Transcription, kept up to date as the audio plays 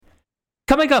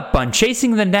Coming up on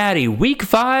Chasing the Natty, Week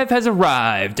 5 has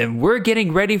arrived, and we're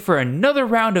getting ready for another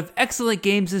round of excellent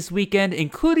games this weekend,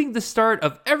 including the start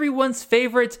of everyone's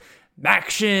favorite,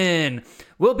 Maction.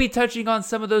 We'll be touching on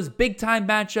some of those big-time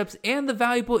matchups and the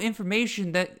valuable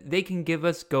information that they can give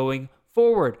us going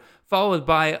forward, followed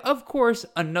by, of course,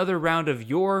 another round of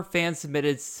your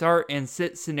fan-submitted start and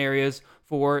sit scenarios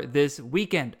for this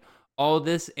weekend. All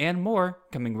this and more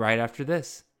coming right after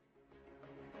this.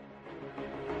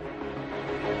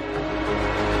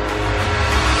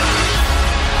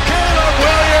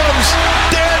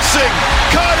 Dancing,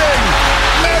 cutting,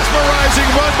 mesmerizing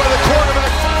run by the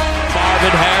quarterback.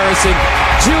 Marvin Harrison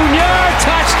Jr.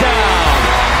 touchdown.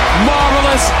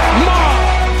 Marvelous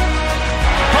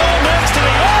Ball next to the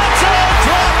end zone,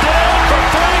 drop down for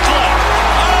Franklin.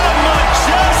 Oh,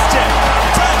 majestic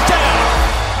touchdown.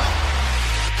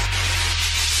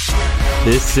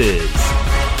 This is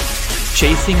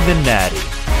Chasing the Natty,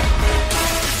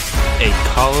 a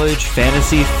college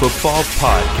fantasy football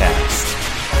podcast.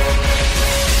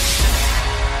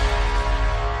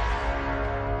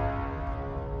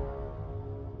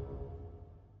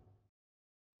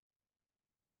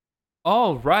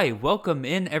 All right, welcome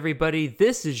in everybody.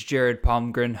 This is Jared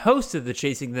Palmgren, host of the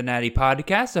Chasing the Natty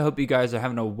podcast. I hope you guys are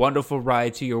having a wonderful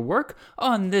ride to your work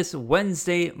on this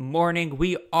Wednesday morning.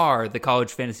 We are the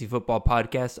College Fantasy Football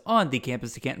Podcast on the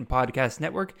Campus to Canton Podcast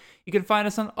Network. You can find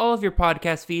us on all of your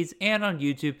podcast feeds and on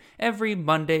YouTube every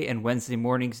Monday and Wednesday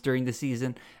mornings during the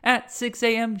season at 6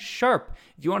 a.m. sharp.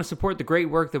 If you want to support the great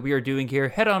work that we are doing here,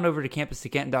 head on over to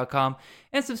campustocanton.com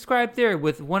and subscribe there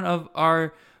with one of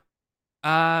our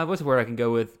what's the word I can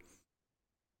go with?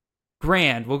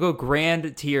 Grand. We'll go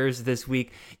grand tiers this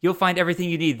week. You'll find everything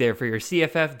you need there for your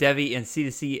CFF, Devi, and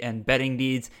C2C and betting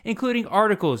needs, including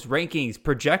articles, rankings,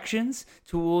 projections,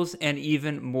 tools, and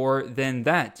even more than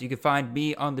that. You can find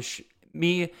me on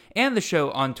me and the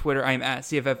show on Twitter. I'm at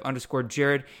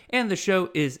CFF_Jared, and the show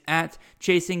is at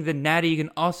Chasing the Natty. You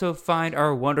can also find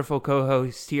our wonderful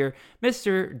co-host here,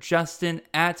 Mr. Justin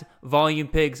at Volume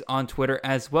Pigs on Twitter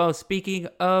as well. Speaking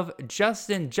of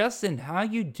Justin, how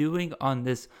you doing on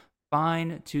this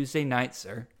fine Tuesday night,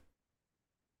 sir?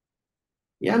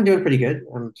 Yeah, I'm doing pretty good.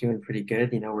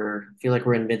 You know, feel like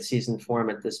we're in mid-season form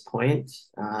at this point.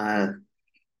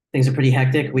 Things are pretty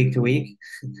hectic week to week.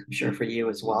 I'm sure for you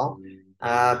as well.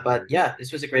 But yeah,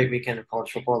 this was a great weekend of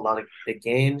college football. A lot of big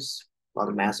games, a lot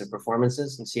of massive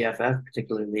performances in CFF,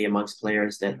 particularly amongst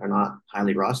players that are not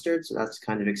highly rostered. So that's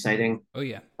kind of exciting. Oh,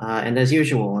 yeah. And as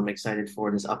usual, I'm excited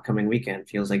for this upcoming weekend.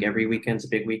 Feels like every weekend's a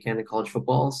big weekend in college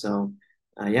football. So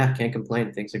yeah, can't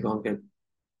complain. Things are going good.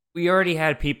 We already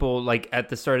had people like at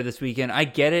the start of this weekend. I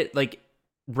get it. Like,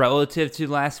 relative to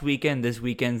last weekend, this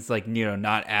weekend's like, you know,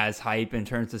 not as hype in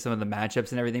terms of some of the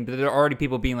matchups and everything, but there are already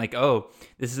people being like, oh,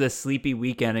 this is a sleepy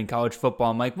weekend in college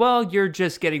football. I'm like, well, you're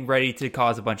just getting ready to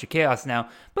cause a bunch of chaos now.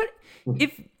 But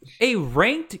if a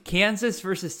ranked Kansas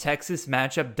versus Texas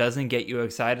matchup doesn't get you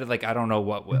excited, like, I don't know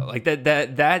what will. Like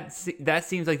that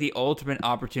seems like the ultimate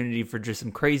opportunity for just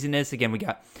some craziness. Again, we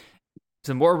got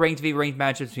some more ranked v ranked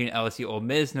matchups between LSU, Ole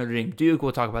Miss, Notre Dame, Duke.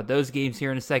 We'll talk about those games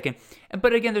here in a second.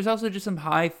 But again, there's also just some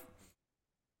high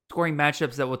scoring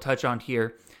matchups that we'll touch on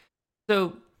here.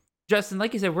 So, Justin,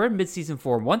 like you said, we're in midseason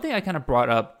form. One thing I kind of brought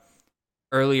up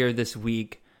earlier this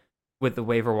week with the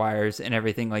waiver wires and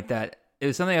everything like that, it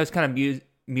was something I was kind of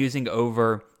musing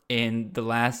over in the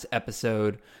last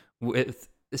episode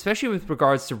especially with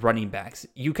regards to running backs.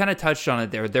 You kind of touched on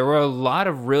it there. There were a lot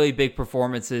of really big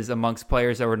performances amongst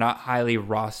players that were not highly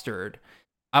rostered.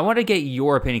 I want to get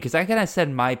your opinion because I kind of said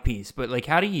my piece, but like,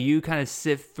 how do you kind of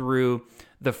sift through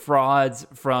the frauds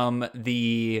from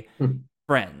the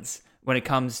friends when it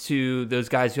comes to those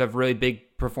guys who have really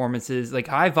big performances, like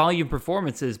high volume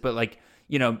performances, but like,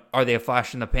 you know, are they a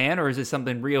flash in the pan or is it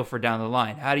something real for down the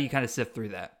line? How do you kind of sift through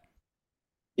that?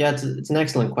 Yeah, it's an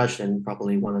excellent question.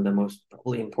 Probably one of the most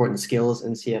important skills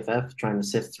in CFF, trying to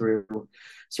sift through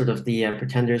sort of the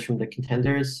pretenders from the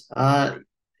contenders.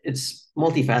 It's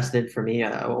multifaceted for me.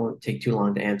 I won't take too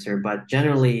long to answer, but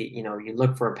generally, you know, you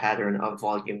look for a pattern of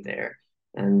volume there.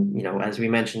 And, you know, as we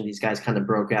mentioned, these guys kind of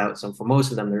broke out. So for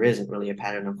most of them, there isn't really a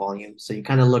pattern of volume. So you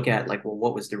kind of look at like, well,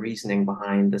 what was the reasoning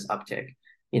behind this uptick?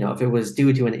 You know, if it was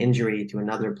due to an injury to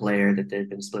another player that they'd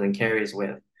been splitting carries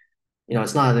with, you know,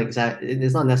 it's not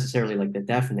necessarily like the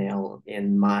death nail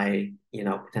in my, you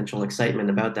know, potential excitement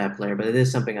about that player, but it is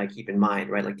something I keep in mind,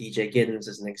 right? Like DJ Giddens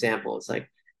is an example. It's like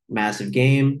massive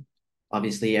game.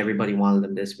 Obviously, everybody wanted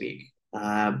him this week.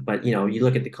 But, you know, you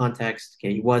look at the context,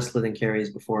 okay, he was splitting carries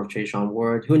before of Trayshawn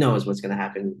Ward. Who knows what's going to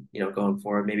happen, you know, going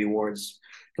forward. Maybe Ward's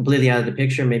completely out of the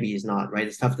picture. Maybe he's not, right?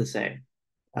 It's tough to say.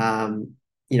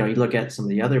 you look at some of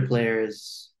the other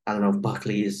players. I don't know if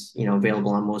Buckley's,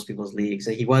 available on most people's leagues.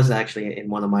 He was actually in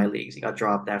one of my leagues. He got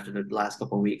dropped after the last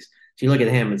couple of weeks. So you look at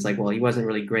him, it's like, well, he wasn't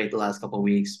really great the last couple of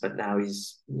weeks, but now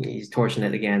he's torching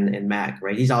it again in Mac,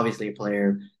 right? He's obviously a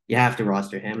player. You have to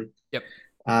roster him. Yep.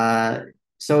 Uh,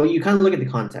 so you kind of look at the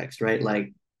context, right?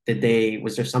 Like,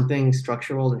 was there something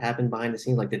structural that happened behind the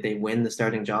scenes? Like, did they win the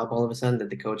starting job all of a sudden?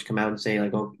 Did the coach come out and say,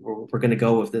 like, oh, we're going to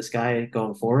go with this guy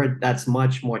going forward? That's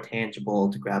much more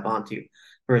tangible to grab onto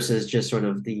versus just sort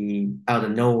of the out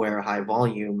of nowhere high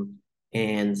volume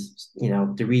and,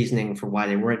 the reasoning for why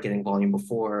they weren't getting volume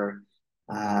before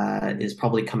is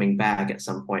probably coming back at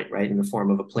some point, right? In the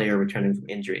form of a player returning from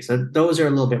injury. So those are a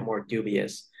little bit more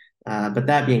dubious. But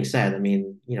that being said, I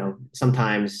mean,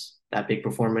 sometimes that big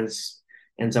performance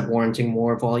ends up warranting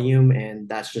more volume, and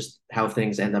that's just how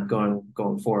things end up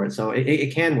going forward. So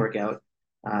it can work out.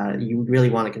 You really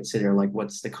want to consider like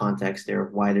what's the context there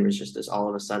of why there was just this all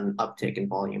of a sudden uptick in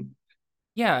volume.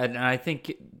 Yeah, and I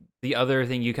think the other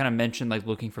thing you kind of mentioned, like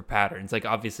looking for patterns, like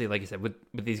obviously, like I said, with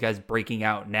these guys breaking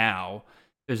out now,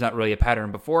 there's not really a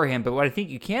pattern beforehand. But what I think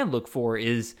you can look for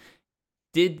is,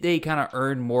 did they kind of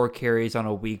earn more carries on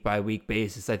a week by week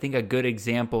basis? I think a good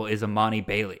example is Amani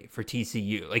Bailey for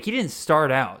TCU. Like, he didn't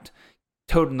start out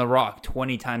toting the rock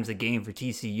 20 times a game for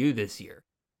TCU this year,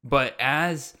 but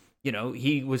as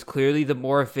he was clearly the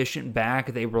more efficient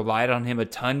back. They relied on him a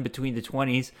ton between the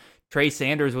 20s. Trey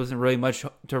Sanders wasn't really much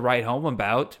to write home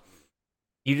about.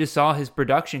 You just saw his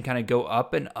production kind of go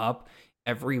up and up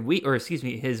every week, or excuse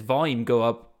me, his volume go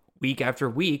up week after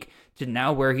week to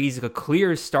now where he's a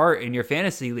clear start in your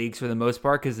fantasy leagues for the most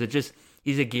part, because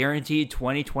he's a guaranteed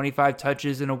 20, 25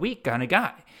 touches in a week kind of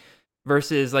guy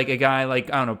versus like a guy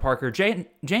like, I don't know, Parker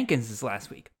Jenkins this last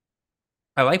week.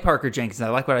 I like Parker Jenkins. I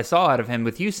like what I saw out of him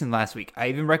with Houston last week. I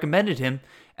even recommended him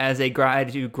as a guy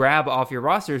to grab off your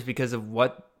rosters because of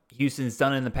what Houston's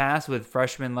done in the past with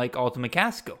freshmen like Alton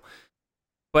McCaskill.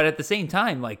 But at the same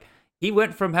time, like, he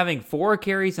went from having 4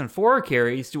 carries and 4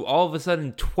 carries to all of a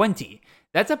sudden 20.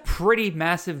 That's a pretty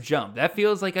massive jump. That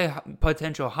feels like a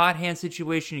potential hot hand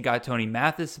situation. You got Tony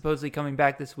Mathis supposedly coming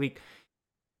back this week.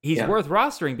 He's worth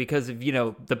rostering because of,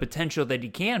 the potential that he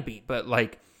can be. But,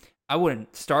 like, I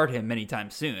wouldn't start him anytime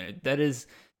soon. That is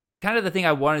kind of the thing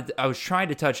I was trying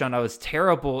to touch on. I was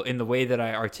terrible in the way that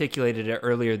I articulated it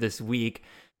earlier this week.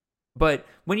 But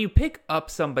when you pick up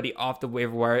somebody off the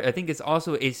waiver wire, I think it's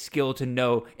also a skill to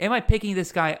know, am I picking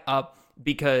this guy up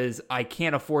because I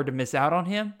can't afford to miss out on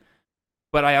him,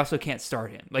 but I also can't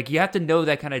start him? Like, you have to know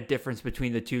that kind of difference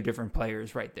between the two different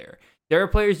players right there. There are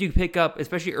players you pick up,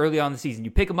 especially early on in the season.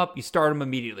 You pick them up, you start them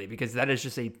immediately because that is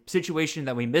just a situation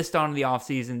that we missed on in the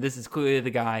offseason. This is clearly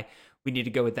the guy. We need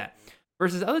to go with that.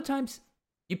 Versus other times,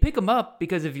 you pick them up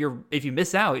because if you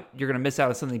miss out, you're going to miss out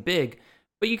on something big.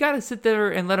 But you got to sit there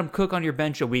and let them cook on your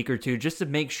bench a week or two just to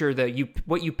make sure that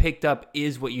what you picked up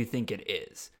is what you think it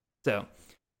is. So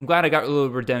I'm glad I got a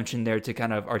little redemption there to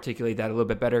kind of articulate that a little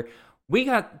bit better. We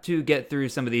got to get through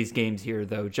some of these games here,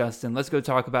 though, Justin. Let's go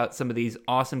talk about some of these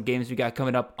awesome games we got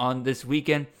coming up on this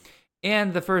weekend.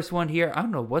 And the first one here, I don't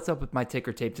know what's up with my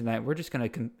ticker tape tonight. We're just going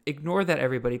to ignore that,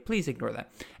 everybody. Please ignore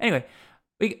that. Anyway,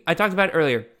 I talked about it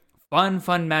earlier. Fun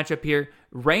matchup here.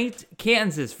 Ranked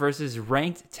Kansas versus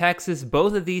ranked Texas.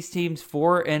 Both of these teams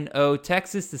 4-0.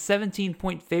 Texas, the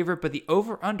 17-point favorite, but the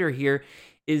over-under here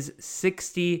is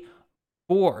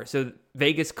 64. So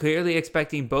Vegas clearly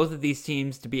expecting both of these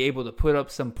teams to be able to put up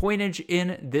some pointage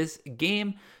in this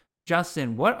game.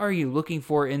 Justin, what are you looking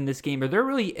for in this game? Are there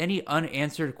really any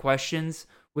unanswered questions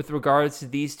with regards to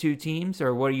these two teams,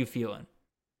 or what are you feeling?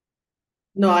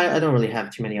 No, I don't really have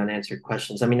too many unanswered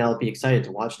questions. I mean, I'll be excited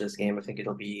to watch this game. I think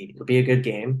it'll be a good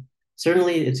game.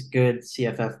 Certainly, it's good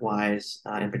CFF wise,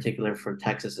 in particular for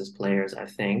Texas's players. I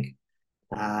think,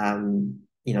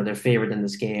 they're favored in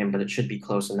this game, but it should be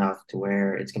close enough to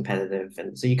where it's competitive,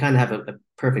 and so you kind of have a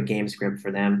perfect game script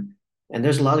for them. And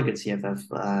there's a lot of good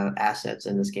CFF assets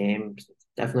in this game.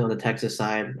 Definitely on the Texas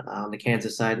side, on the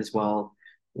Kansas side as well.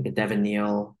 Look at Devin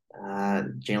Neal,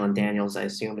 Jalen Daniels, I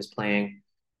assume, is playing.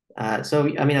 So,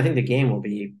 I mean, I think the game will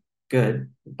be good,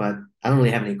 but I don't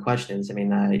really have any questions. I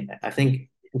mean, I think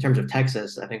in terms of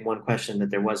Texas, I think one question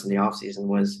that there was in the offseason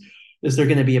was, is there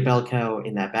going to be a bell cow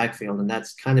in that backfield? And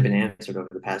that's kind of been answered over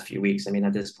the past few weeks. I mean,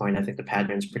 at this point, I think the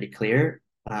pattern's pretty clear.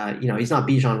 He's not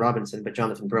Bijan Robinson, but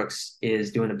Jonathan Brooks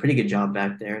is doing a pretty good job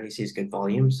back there, and he sees good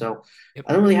volume. So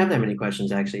I don't really have that many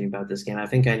questions actually about this game. I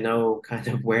think I know kind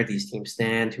of where these teams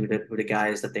stand, who the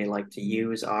guys that they like to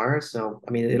use are. So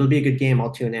I mean, it'll be a good game.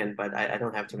 I'll tune in, but I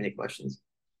don't have too many questions.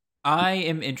 I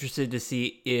am interested to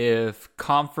see if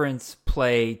conference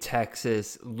play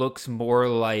Texas looks more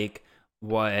like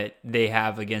what they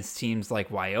have against teams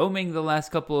like Wyoming the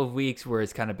last couple of weeks, where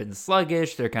it's kind of been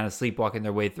sluggish. They're kind of sleepwalking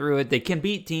their way through it. They can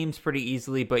beat teams pretty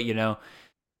easily, but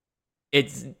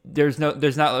there's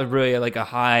not really like a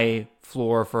high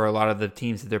floor for a lot of the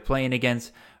teams that they're playing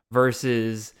against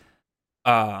versus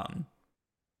like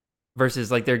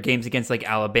their games against like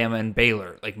Alabama and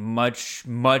Baylor. Like much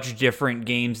different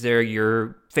games there.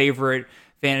 Your favorite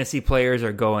fantasy players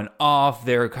are going off.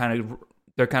 They're kind of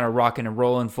rocking and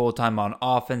rolling full time on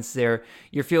offense there.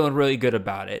 You're feeling really good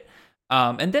about it.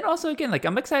 And then also again, like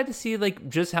I'm excited to see like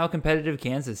just how competitive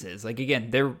Kansas is. Like again,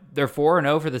 they're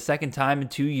 4-0 for the second time in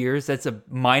 2 years. That's a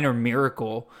minor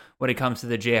miracle when it comes to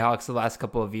the Jayhawks the last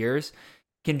couple of years.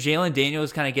 Can Jalen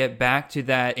Daniels kind of get back to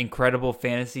that incredible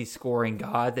fantasy scoring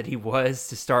god that he was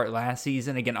to start last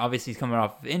season? Again, obviously he's coming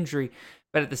off of injury,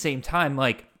 but at the same time,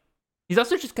 like he's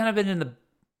also just kind of been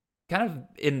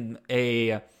in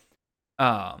a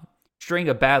string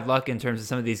of bad luck in terms of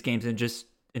some of these games, and just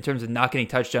in terms of not getting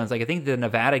touchdowns. Like I think the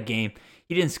Nevada game,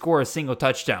 he didn't score a single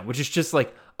touchdown, which is just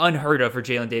like unheard of for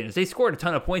Jalen Daniels. They scored a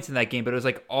ton of points in that game, but it was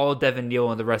like all Devin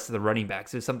Neal and the rest of the running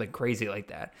backs. It was something crazy like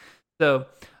that. So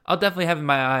I'll definitely have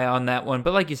my eye on that one.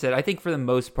 But like you said, I think for the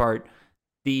most part,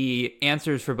 the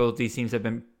answers for both these teams have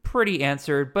been pretty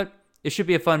answered, but it should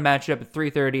be a fun matchup at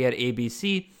 3:30 at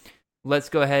ABC. Let's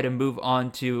go ahead and move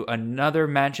on to another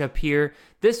matchup here.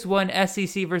 This one,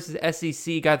 SEC versus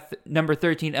SEC, got number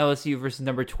 13 LSU versus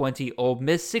number 20 Ole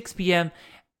Miss, 6 p.m.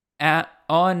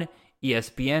 on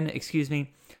ESPN,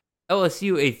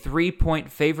 LSU a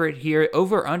 3-point favorite here,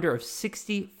 over under of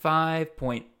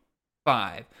 65.5.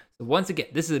 So once again,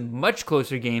 this is a much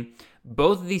closer game.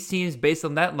 Both of these teams, based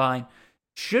on that line,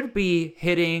 should be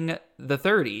hitting the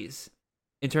 30s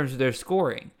in terms of their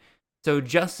scoring. So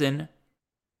Justin,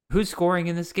 who's scoring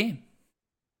in this game?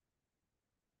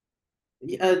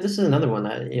 Yeah, this is another one.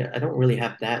 I don't really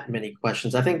have that many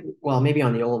questions. I think, well, maybe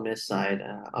on the Ole Miss side,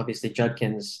 obviously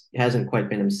Judkins hasn't quite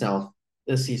been himself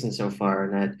this season so far,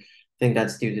 and I think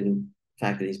that's due to the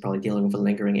fact that he's probably dealing with a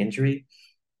lingering injury.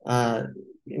 I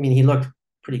mean, he looked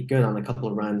pretty good on a couple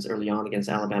of runs early on against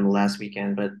Alabama last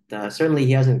weekend, but certainly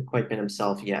he hasn't quite been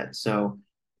himself yet. So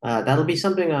that'll be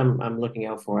something I'm looking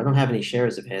out for. I don't have any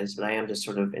shares of his, but I am just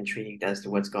sort of intrigued as to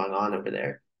what's going on over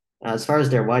there. As far as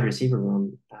their wide receiver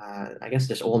room, I guess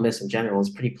just Ole Miss in general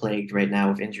is pretty plagued right now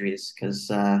with injuries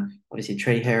because obviously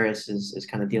Trey Harris is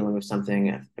kind of dealing with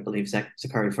something. I believe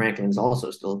Zachary Franklin is also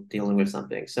still dealing with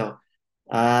something. So,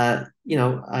 I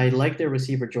like their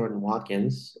receiver Jordan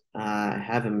Watkins. I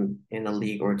have him in a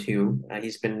league or two.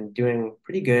 He's been doing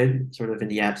pretty good, sort of in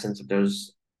the absence of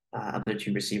those other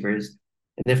two receivers.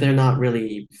 And if they're not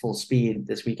really full speed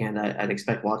this weekend, I'd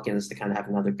expect Watkins to kind of have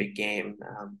another big game.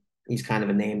 He's kind of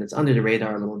a name that's under the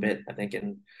radar a little bit. I think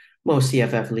in most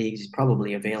CFF leagues, he's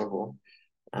probably available.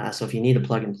 So if you need a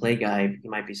plug and play guy, he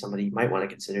might be somebody you might want to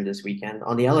consider this weekend.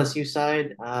 On the LSU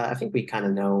side, I think we kind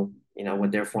of know,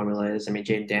 what their formula is. I mean,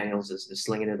 Jaden Daniels is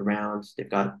slinging it around. They've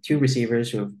got two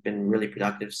receivers who have been really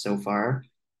productive so far.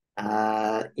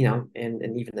 And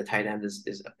even the tight end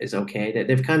is okay.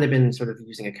 They've kind of been sort of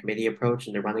using a committee approach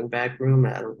in the running back room.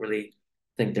 I don't really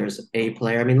think there's a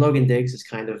player. I mean, Logan Diggs is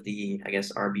kind of the, I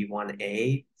guess,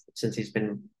 RB1A since he's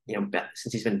been,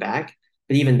 since he's been back.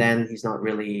 But even then, he's not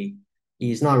really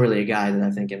a guy that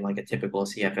I think in like a typical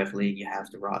CFF league you have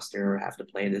to roster or have to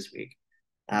play this week.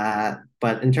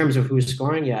 But in terms of who's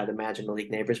scoring, yeah, I'd imagine Malik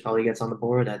Neighbors probably gets on the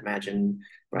board. I'd imagine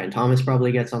Brian Thomas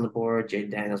probably gets on the board.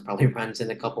 Jaden Daniels probably runs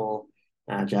in a couple.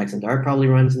 Jackson Dart probably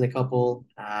runs in a couple.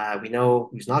 We know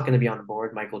who's not going to be on the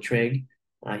board, Michael Trigg.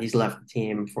 He's left the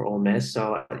team for Ole Miss.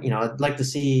 So, I'd like to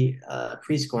see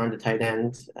Prescore on the tight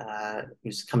end,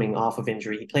 who's coming off of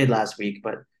injury. He played last week,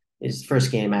 but his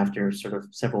first game after sort of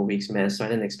several weeks missed, so I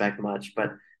didn't expect much.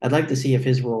 But I'd like to see if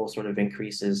his role sort of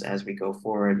increases as we go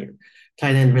forward.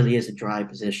 Tight end really is a dry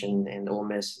position, and Ole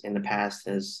Miss in the past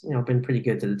has, been pretty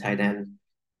good to the tight end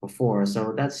before.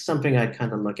 So that's something I'd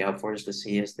kind of look out for, is to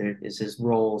see is his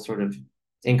role sort of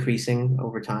increasing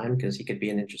over time, because he could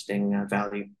be an interesting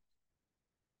value.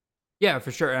 Yeah,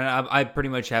 for sure. And I pretty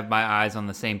much have my eyes on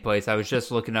the same place. I was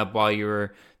just looking up while you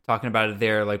were talking about it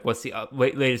there, like what's the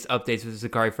latest updates with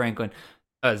Zachary Franklin.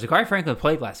 Zachary Franklin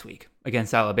played last week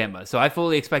against Alabama, so I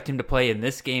fully expect him to play in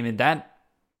this game, and that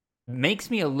makes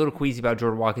me a little queasy about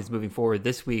Jordan Watkins moving forward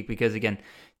this week, because again,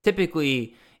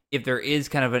 typically if there is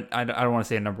kind of I don't want to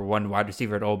say a number one wide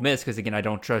receiver at Ole Miss, because again, I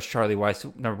don't trust Charlie Weiss,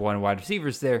 number one wide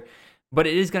receivers there, but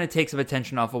it is going to take some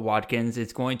attention off of Watkins.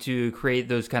 It's going to create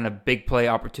those kind of big play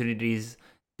opportunities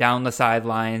down the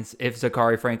sidelines if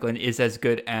Zachary Franklin is as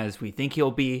good as we think he'll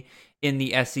be. in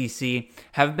the SEC.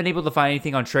 Haven't been able to find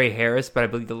anything on Trey Harris, but I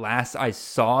believe the last I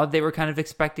saw, they were kind of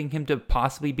expecting him to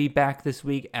possibly be back this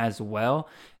week as well.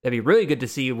 That'd be really good to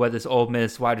see what this Ole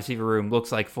Miss wide receiver room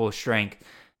looks like full strength.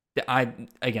 I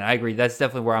agree. That's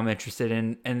definitely where I'm interested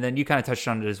in. And then you kind of touched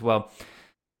on it as well.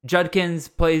 Judkins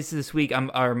plays this week.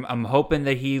 I'm hoping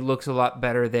that he looks a lot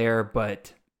better there,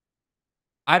 but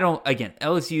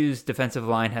LSU's defensive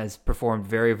line has performed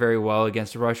very, very well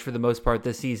against the rush for the most part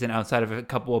this season, outside of a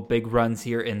couple of big runs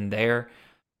here and there.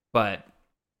 But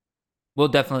we'll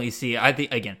definitely see. I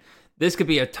think, again, this could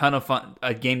be a ton of fun,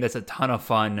 a game that's a ton of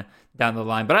fun down the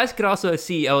line. But I could also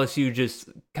see LSU just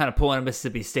kind of pulling a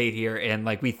Mississippi State here, and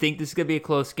like we think this is going to be a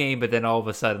close game, but then all of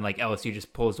a sudden, like LSU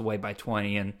just pulls away by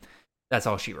 20, and that's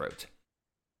all she wrote.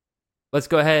 Let's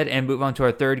go ahead and move on to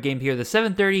our third game here, the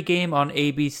 7:30 game on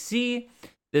ABC.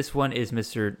 This one is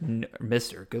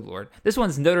good Lord. This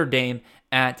one's Notre Dame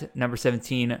at number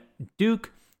 17,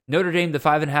 Duke. Notre Dame, the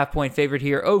 5.5 point favorite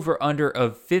here, over under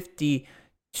of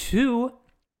 52.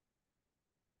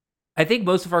 I think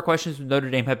most of our questions with Notre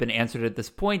Dame have been answered at this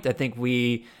point. I think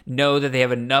we know that they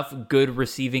have enough good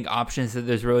receiving options that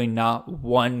there's really not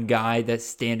one guy that's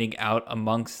standing out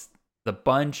amongst the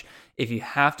bunch. If you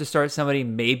have to start somebody,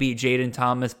 maybe Jaden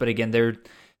Thomas, but again, they're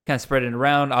kind of spreading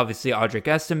around. Obviously, Audric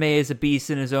Estime is a beast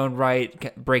in his own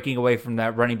right. Breaking away from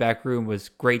that running back room was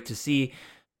great to see,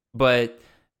 but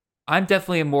I'm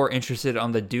definitely more interested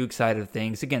on the Duke side of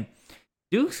things. Again,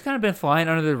 Duke's kind of been flying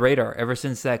under the radar ever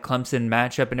since that Clemson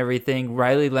matchup and everything.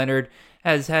 Riley Leonard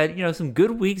has had, some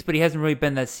good weeks, but he hasn't really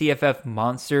been that CFF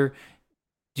monster.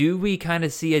 Do we kind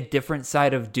of see a different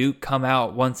side of Duke come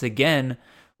out once again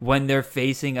when they're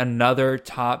facing another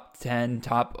top 10,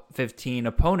 top 15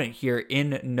 opponent here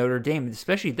in Notre Dame,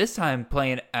 especially this time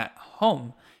playing at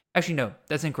home? Actually, no,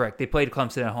 that's incorrect. They played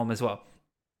Clemson at home as well.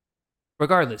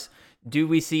 Regardless, do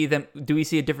we see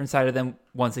a different side of them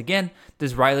once again?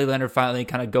 Does Riley Leonard finally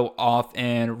kind of go off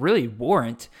and really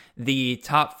warrant the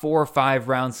top 4 or 5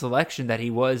 round selection that he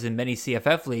was in many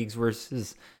CFF leagues,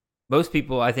 versus most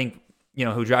people, I think,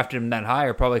 who drafted him that high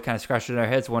are probably kind of scratching their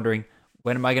heads wondering,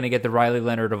 when am I going to get the Riley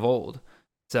Leonard of old?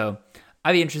 So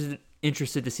I'd be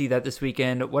interested to see that this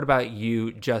weekend. What about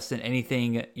you, Justin?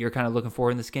 Anything you're kind of looking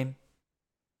for in this game?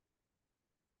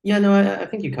 Yeah, no, I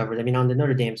think you covered. I mean, on the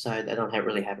Notre Dame side, I don't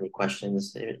really have any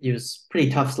questions. It was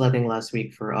pretty tough sledding last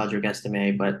week for Audric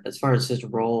Estime, but as far as his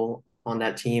role on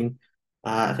that team,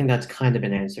 I think that's kind of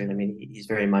been answered. I mean, he's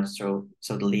very much so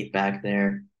the lead back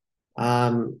there.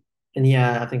 And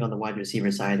yeah, I think on the wide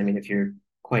receiver side, I mean, if you're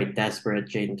quite desperate,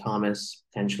 Jaden Thomas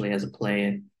potentially has a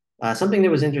play. Something that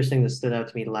was interesting that stood out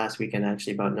to me last weekend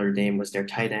actually about Notre Dame was their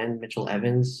tight end, Mitchell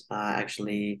Evans,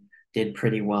 actually did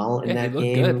pretty well in that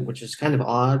game, good, which is kind of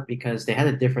odd because they had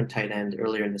a different tight end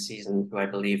earlier in the season who I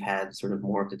believe had sort of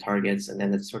more of the targets, and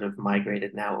then it's sort of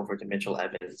migrated now over to Mitchell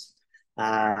Evans.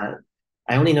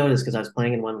 I only noticed because I was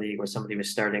playing in one league where somebody was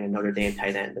starting a Notre Dame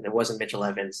tight end, and it wasn't Mitchell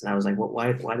Evans, and I was like, well,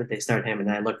 why did they start him? And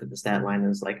then I looked at the stat line and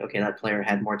was like, okay, that player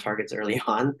had more targets early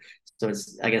on, so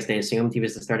I guess they assumed he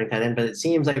was the starting tight end, but it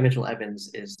seems like Mitchell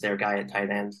Evans is their guy at tight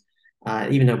end.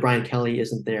 Even though Brian Kelly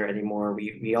isn't there anymore,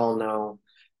 we all know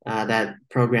that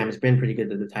program has been pretty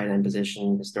good at the tight end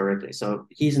position historically. So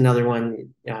he's another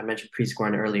one. I mentioned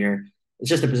Prescorn earlier. It's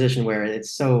just a position where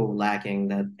it's so lacking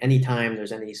that anytime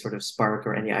there's any sort of spark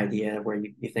or any idea where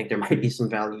you think there might be some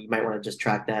value, you might want to just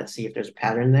track that, see if there's a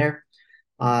pattern there.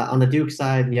 On the Duke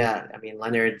side, yeah, I mean,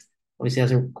 Leonard obviously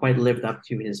hasn't quite lived up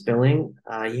to his billing.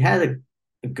 He had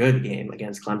a good game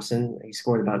against Clemson. He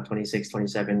scored about 26,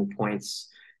 27 points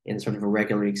in sort of a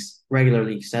regular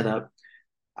league setup.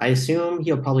 I assume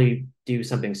he'll probably do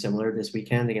something similar this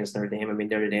weekend against Notre Dame. I mean,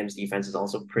 Notre Dame's defense is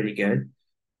also pretty good.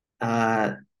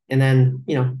 And then,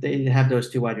 they have those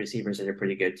 2 wide receivers that are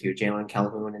pretty good too, Jalen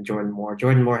Calhoun and Jordan Moore.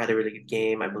 Jordan Moore had a really good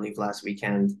game, I believe, last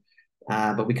weekend.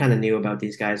 But we kind of knew about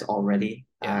these guys already.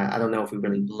 I don't know if we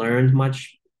really learned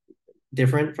much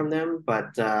different from them,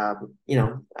 but,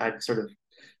 I'd sort of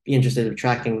be interested in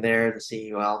tracking there to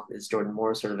see, well, is Jordan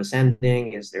Moore sort of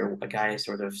ascending? Is there a guy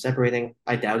sort of separating?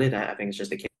 I doubt it. I think it's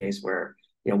just a case where,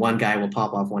 one guy will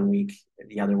pop off one week,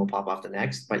 the other will pop off the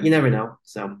next, but you never know.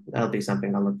 So that'll be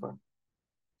something I'll look for.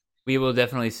 We will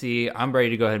definitely see. I'm ready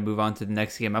to go ahead and move on to the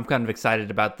next game. I'm kind of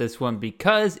excited about this one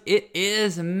because it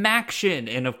is Maction.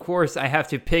 And of course, I have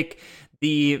to pick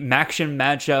the Maction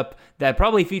matchup that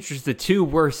probably features the 2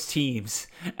 worst teams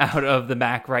out of the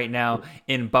MAC right now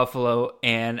in Buffalo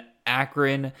and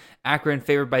Akron. Akron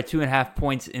favored by 2.5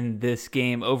 points in this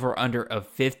game, over under of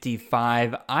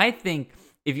 55. I think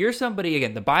if you're somebody,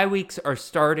 again, the bye weeks are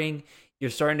starting. You're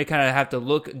starting to kind of have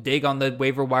to dig on the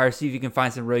waiver wire, see if you can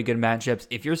find some really good matchups.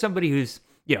 If you're somebody who's,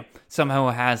 somehow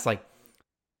has like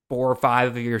 4 or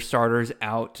 5 of your starters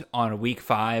out on week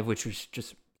 5, which was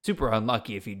just super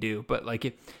unlucky if you do. But like,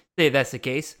 if say that's the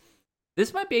case,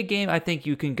 this might be a game I think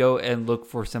you can go and look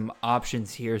for some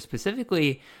options here.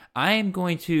 Specifically, I am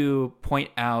going to point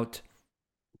out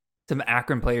some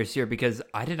Akron players here because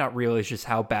I did not realize just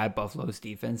how bad Buffalo's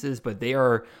defense is, but they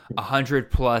are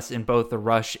 100 plus in both the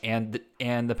rush and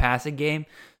the passing game.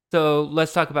 So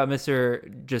let's talk about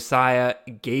Mr. Josiah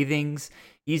Gathings.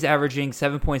 He's averaging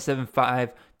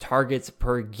 7.75 targets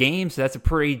per game, so that's a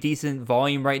pretty decent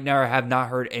volume right now. I have not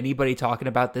heard anybody talking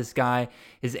about this guy.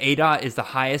 His ADOT is the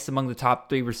highest among the top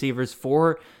 3 receivers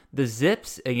for the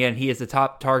Zips. Again, he is the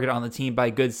top target on the team by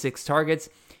a good 6 targets.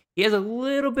 He has a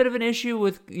little bit of an issue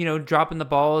with, dropping the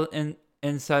ball and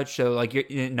such. So, like,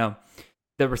 the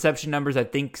reception numbers, I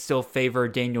think, still favor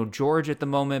Daniel George at the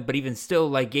moment. But even still,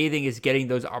 like, Gathing is getting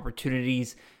those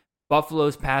opportunities.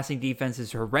 Buffalo's passing defense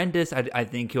is horrendous. I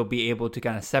think he'll be able to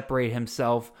kind of separate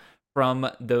himself from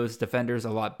those defenders a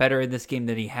lot better in this game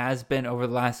than he has been over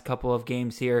the last couple of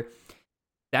games here.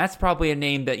 That's probably a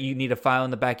name that you need to file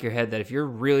in the back of your head that if you're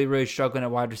really, really struggling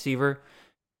at wide receiver,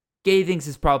 Gathings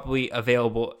is probably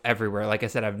available everywhere. Like I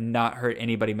said, I've not heard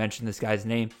anybody mention this guy's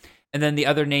name. And then the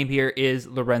other name here is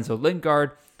Lorenzo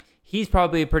Lingard. He's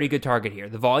probably a pretty good target here.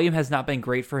 The volume has not been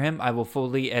great for him, I will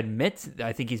fully admit.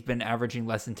 I think he's been averaging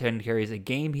less than 10 carries a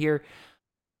game here.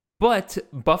 But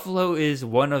Buffalo is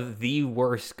one of the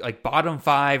worst, like bottom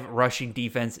 5 rushing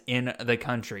defense in the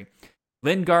country.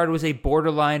 Lingard was a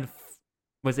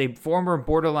former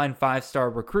borderline 5-star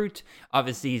recruit.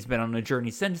 Obviously, he's been on a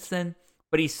journey since then,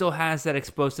 but he still has that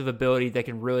explosive ability that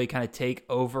can really kind of take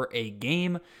over a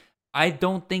game. I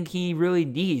don't think he really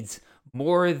needs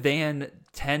more than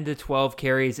 10 to 12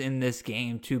 carries in this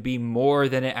game to be more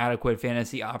than an adequate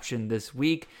fantasy option this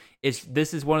week.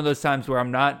 This is one of those times where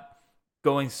I'm not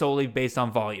going solely based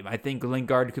on volume. I think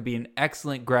Lingard could be an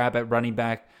excellent grab at running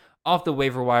back off the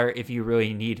waiver wire if you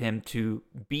really need him to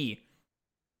be.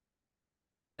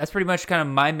 That's pretty much kind of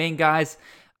my main guys.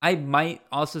 I might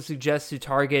also suggest to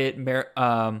target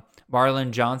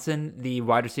Marlon Johnson, the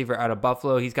wide receiver out of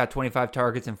Buffalo. He's got 25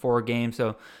 targets in 4 games, so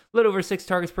a little over 6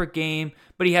 targets per game,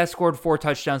 but he has scored 4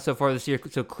 touchdowns so far this year,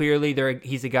 so clearly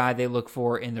he's a guy they look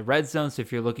for in the red zone, so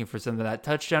if you're looking for some of that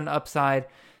touchdown upside,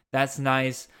 that's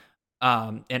nice.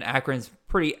 And Akron's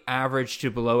pretty average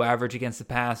to below average against the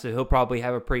pass, so he'll probably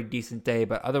have a pretty decent day,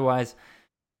 but otherwise,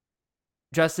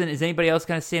 Justin, is anybody else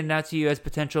kind of standing out to you as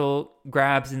potential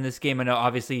grabs in this game? I know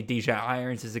obviously DJ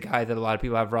Irons is a guy that a lot of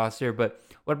people have roster, but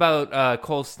what about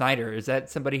Cole Snyder? Is that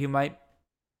somebody who might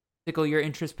tickle your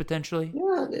interest potentially?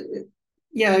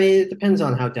 Yeah. I mean, it depends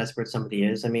on how desperate somebody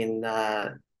is. I mean,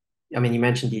 you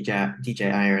mentioned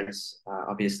DJ Irons,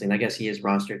 obviously, and I guess he is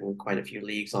rostered in quite a few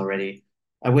leagues already.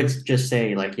 I would just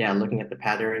say, like, yeah, looking at the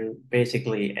pattern,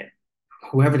 basically,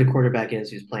 whoever the quarterback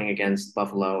is who's playing against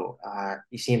Buffalo,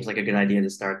 he seems like a good idea to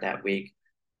start that week.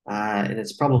 And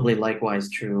it's probably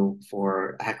likewise true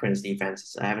for Akron's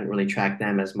defense. I haven't really tracked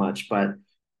them as much, but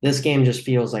this game just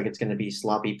feels like it's going to be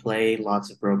sloppy play,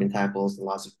 lots of broken tackles, and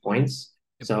lots of points.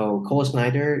 So Cole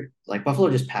Snyder, like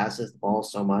Buffalo just passes the ball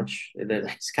so much.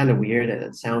 It's kind of weird.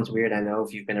 It sounds weird. I know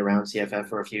if you've been around CFF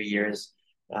for a few years,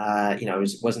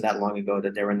 it wasn't that long ago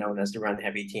that they were known as the run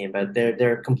heavy team, but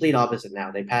they're complete opposite now.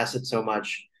 They pass it so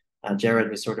much. Jared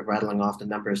was sort of rattling off the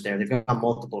numbers there. They've got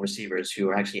multiple receivers who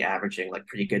are actually averaging like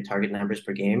pretty good target numbers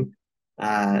per game.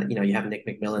 You have Nick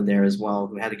McMillan there as well,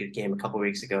 who had a good game a couple of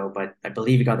weeks ago, but I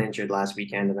believe he got injured last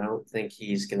weekend, and I don't think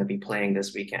he's going to be playing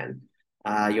this weekend.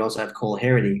 You also have Cole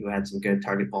Harity, who had some good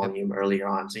target volume earlier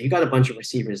on. So you got a bunch of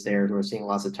receivers there who are seeing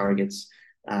lots of targets.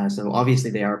 So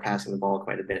obviously they are passing the ball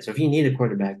quite a bit. So if you need a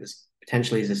quarterback, this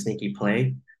potentially is a sneaky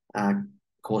play.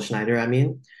 Cole Schneider, I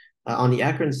mean. On the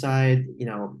Akron side,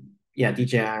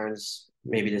 DJ Irons,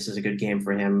 maybe this is a good game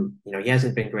for him. He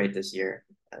hasn't been great this year.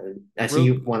 I see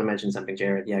you want to mention something,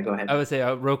 Jared. Yeah, go ahead. I would say,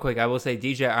 real quick, I will say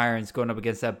DJ Irons going up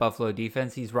against that Buffalo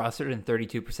defense, he's rostered in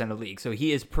 32% of leagues. So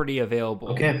he is pretty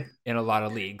available in a lot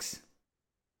of leagues.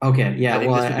 Okay, yeah. I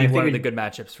think this would be one of the good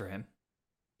matchups for him.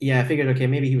 Yeah, I figured, okay,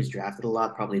 maybe he was drafted a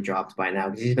lot, probably dropped by now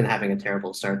because he's been having a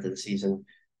terrible start to the season.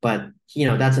 But,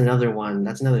 that's another one.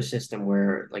 That's another system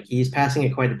where, like, he's passing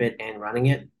it quite a bit and running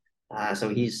it. So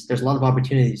there's a lot of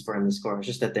opportunities for him to score. It's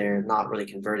just that they're not really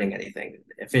converting anything.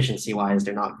 Efficiency-wise,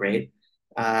 they're not great.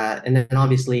 And then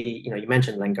obviously, you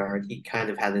mentioned Lingard. He kind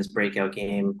of had this breakout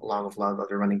game along with a lot of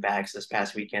other running backs this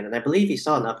past weekend. And I believe he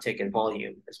saw an uptick in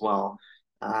volume as well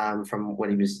from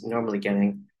what he was normally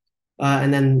getting.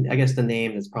 And then I guess the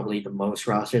name that's probably the most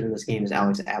rostered in this game is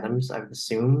Alex Adams. I would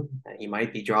assume he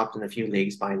might be dropped in a few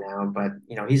leagues by now, but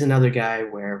he's another guy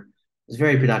where was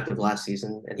very productive last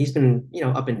season, and he's been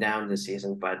up and down this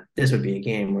season. But this would be a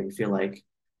game where you feel like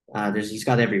he's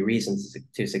got every reason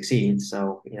to succeed.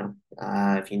 So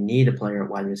if you need a player at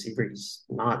wide receiver, he's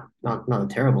not a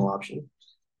terrible option.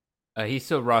 He's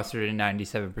still rostered in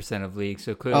 97% of leagues,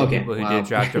 so clearly Okay, people who wow. did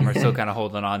draft him are still kind of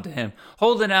holding on to him,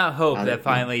 holding out hope Got that it.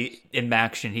 finally in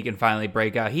action he can finally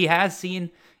break out. He has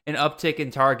seen an uptick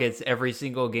in targets every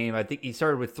single game. I think he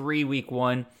started with 3 week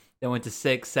 1, then went to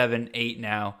 6, 7, 8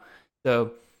 now.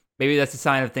 So maybe that's a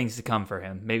sign of things to come for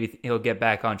him. Maybe he'll get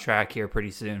back on track here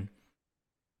pretty soon.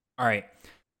 All right,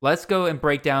 let's go and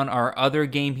break down our other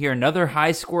game here. Another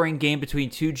high-scoring game between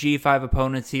two G5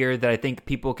 opponents here that I think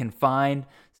people can find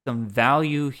some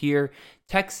value here.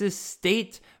 Texas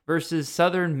State versus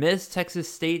Southern Miss. Texas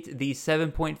State, the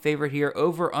 7-point favorite here,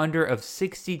 over under of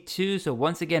 62. So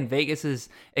once again, Vegas is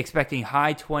expecting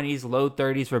high 20s, low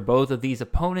 30s for both of these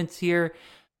opponents here.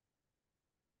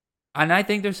 And I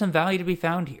think there's some value to be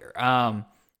found here.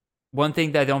 One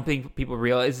thing that I don't think people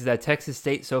realize is that Texas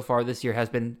State so far this year has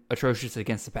been atrocious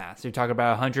against the pass. They're talking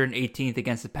about 118th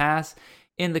against the pass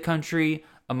in the country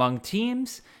among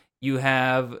teams. You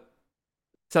have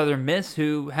Southern Miss,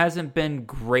 who hasn't been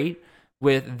great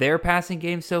with their passing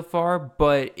game so far,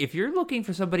 but if you're looking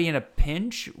for somebody in a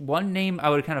pinch, one name I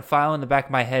would kind of file in the back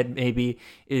of my head maybe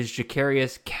is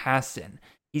Jacarius Caston.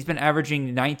 He's been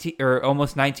averaging 19 or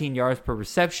almost 19 yards per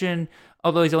reception,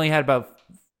 although he's only had about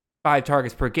 5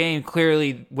 targets per game.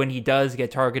 Clearly, when he does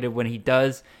get targeted, when he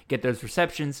does get those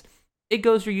receptions, it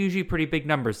goes for usually pretty big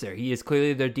numbers there. He is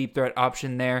clearly their deep threat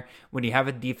option there. When you have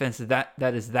a defense that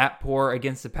is that poor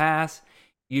against the pass,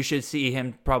 you should see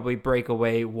him probably break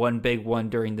away one big one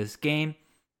during this game.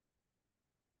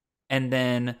 And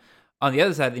then on the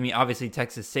other side, I mean, obviously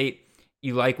Texas State,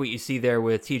 you like what you see there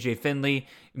with TJ Finley.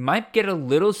 You might get a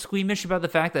little squeamish about the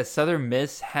fact that Southern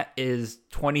Miss is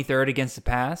 23rd against the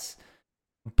pass.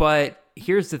 But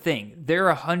here's the thing.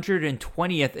 They're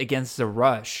 120th against the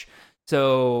rush.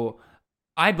 So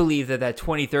I believe that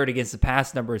 23rd against the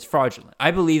pass number is fraudulent.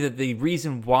 I believe that the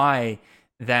reason why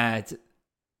that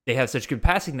they have such good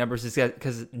passing numbers is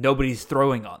because nobody's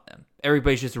throwing on them.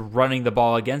 Everybody's just running the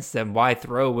ball against them. Why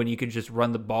throw when you can just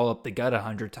run the ball up the gut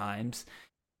 100 times?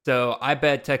 So I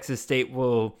bet Texas State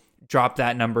will drop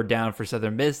that number down for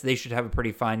Southern Miss. They should have a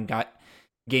pretty fine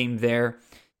game there.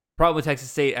 Problem with Texas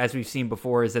State, as we've seen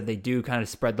before, is that they do kind of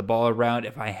spread the ball around.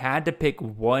 If I had to pick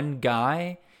one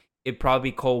guy, it'd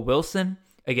probably be Cole Wilson.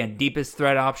 Again, deepest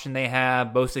threat option they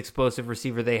have, most explosive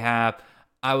receiver they have.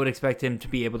 I would expect him to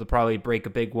be able to probably break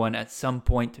a big one at some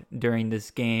point during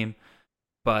this game.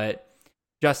 But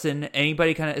Justin,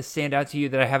 anybody kind of stand out to you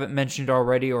that I haven't mentioned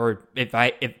already? Or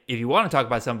if you want to talk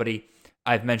about somebody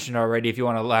I've mentioned already, if you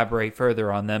want to elaborate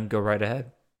further on them, go right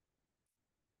ahead.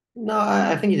 No,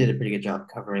 I think you did a pretty good job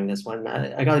covering this one.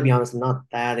 I got to be honest, I'm not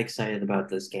that excited about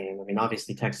this game. I mean,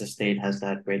 obviously Texas State has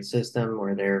that great system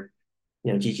where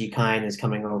Gigi Kine is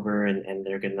coming over and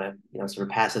they're gonna sort of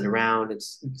pass it around.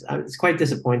 It's quite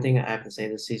disappointing, I have to say,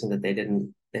 this season that they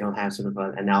don't have sort of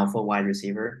an alpha wide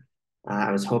receiver.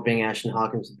 I was hoping Ashton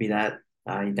Hawkins would be that.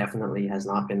 He definitely has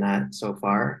not been that so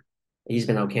far. He's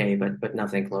been okay, but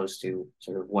nothing close to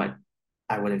sort of what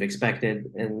I would have expected.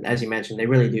 And as you mentioned, they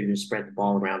really do just spread the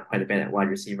ball around quite a bit at wide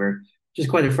receiver, which is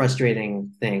quite a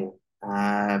frustrating thing.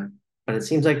 But it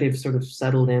seems like they've sort of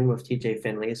settled in with TJ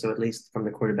Finley. So at least from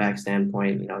the quarterback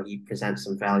standpoint, he presents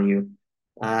some value.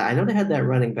 I know they had that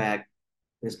running back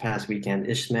this past weekend,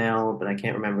 Ishmael, but I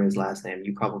can't remember his last name.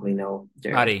 You probably know.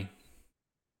 Natty.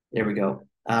 There we go.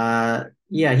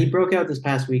 Yeah, he broke out this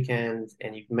past weekend,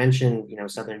 and you mentioned,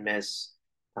 Southern Miss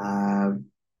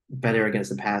better against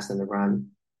the pass than the run.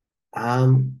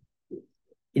 I'm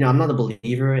not a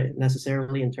believer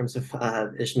necessarily in terms of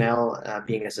Ishmael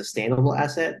being a sustainable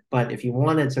asset, but if you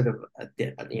wanted sort of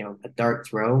a dart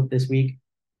throw this week,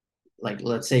 like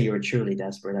let's say you were truly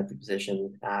desperate at the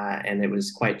position and it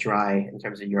was quite dry in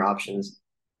terms of your options,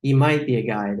 he might be a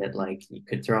guy that like you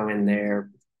could throw in there,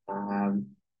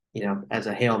 as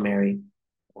a Hail Mary.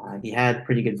 He had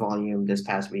pretty good volume this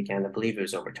past weekend. I believe it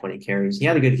was over 20 carries. He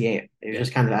had a good game. It was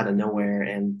just kind of out of nowhere,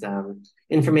 and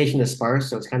information is sparse,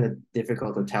 so it's kind of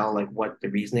difficult to tell like what the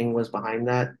reasoning was behind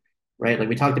that, right? Like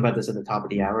we talked about this at the top of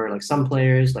the hour. Like some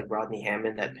players, like Rodney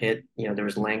Hammond at Pitt, there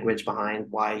was language behind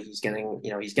why he's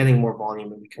getting more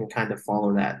volume, and we can kind of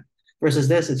follow that. Versus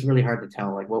this, it's really hard to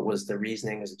tell. Like what was the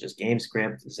reasoning? Is it just game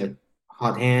script? Is it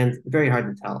hot hand? Very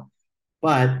hard to tell.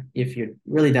 But if you're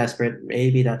really desperate,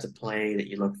 maybe that's a play that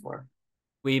you look for.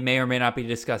 We may or may not be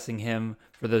discussing him,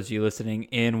 for those of you listening,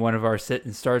 in one of our sit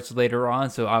and starts later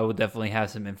on. So I will definitely have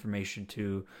some information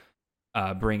to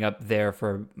bring up there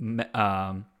for,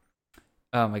 oh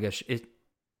my gosh.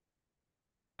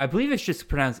 I believe it's just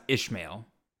pronounced Ishmael.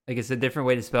 Like it's a different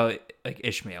way to spell it, like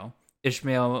Ishmael.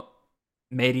 Ishmael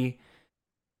Mahdi.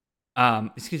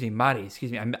 Excuse me, Mahdi.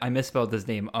 Excuse me, I misspelled his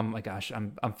name. Oh my gosh,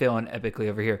 I'm failing epically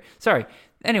over here. Sorry.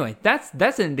 Anyway, that's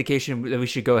an indication that we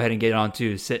should go ahead and get on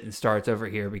to sit and starts over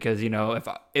here because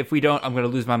if we don't, I'm going to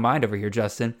lose my mind over here,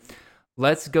 Justin.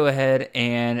 Let's go ahead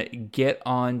and get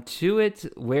on to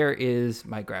it. Where is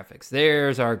my graphics?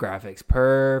 There's our graphics.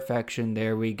 Perfection.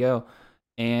 There we go.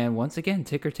 And once again,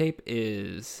 ticker tape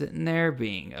is sitting there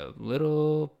being a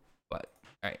little butt.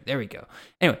 All right, there we go.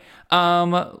 Anyway,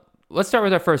 let's start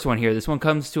with our first one here. This one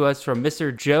comes to us from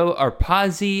Mr. Joe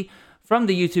Arpazzi from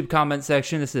the YouTube comment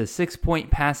section. This is a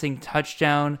 6-point passing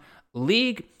touchdown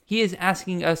league. He is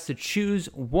asking us to choose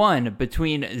one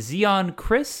between Zion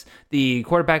Chris, the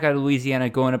quarterback out of Louisiana,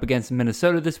 going up against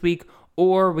Minnesota this week,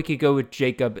 or we could go with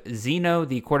Jacob Zeno,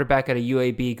 the quarterback out of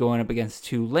UAB, going up against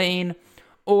Tulane,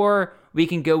 or we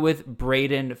can go with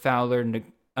Braden Fowler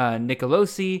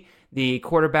Nicolosi, the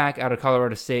quarterback out of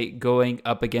Colorado State, going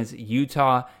up against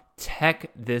Utah Tech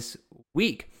this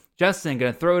week. Justin,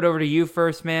 going to throw it over to you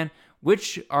first, man.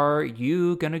 Which are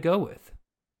you going to go with?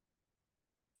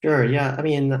 Sure. Yeah. I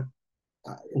mean,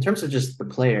 in terms of just the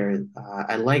player,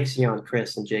 I like Sion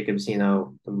Chris and Jacob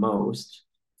Zeno the most.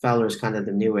 Fowler's kind of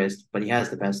the newest, but he has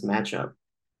the best matchup.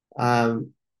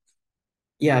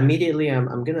 Yeah, immediately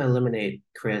I'm gonna eliminate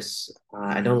Chris.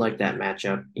 I don't like that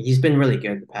matchup. He's been really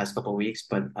good the past couple of weeks,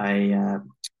 but the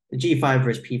G5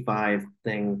 versus P5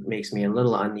 thing makes me a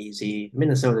little uneasy.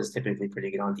 Minnesota's typically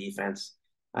pretty good on defense,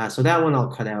 so that one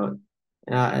I'll cut out.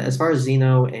 As far as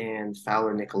Zeno and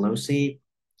Fowler Nicolosi,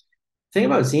 the thing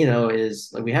about Zeno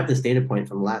is like we have this data point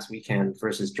from last weekend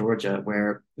versus Georgia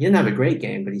where he didn't have a great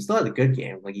game, but he still had a good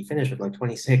game. Like he finished with like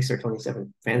 26 or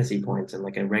 27 fantasy points in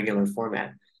like a regular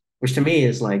format, which to me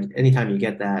is like anytime you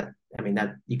get that, I mean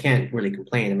that you can't really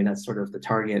complain. I mean that's sort of the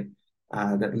target,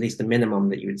 that at least the minimum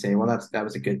that you would say, well that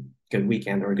was a good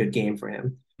weekend or a good game for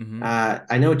him. Mm-hmm.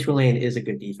 I know Tulane is a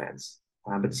good defense,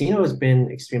 but Zeno has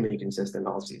been extremely consistent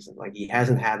all season. Like he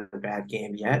hasn't had a bad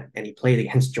game yet, and he played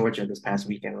against Georgia this past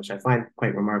weekend, which I find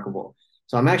quite remarkable.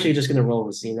 So I'm actually just going to roll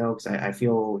with Zeno because I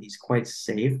feel he's quite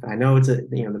safe. I know it's the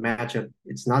matchup,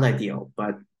 it's not ideal,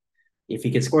 but if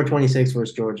he could score 26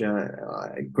 versus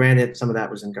Georgia, granted some of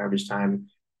that was in garbage time,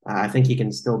 I think he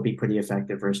can still be pretty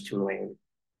effective versus Tulane.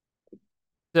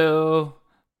 So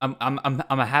I'm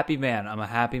a happy man. I'm a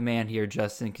happy man here,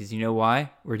 Justin, because you know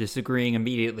why? We're disagreeing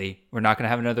immediately. We're not going to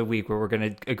have another week where we're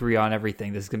going to agree on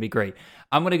everything. This is going to be great.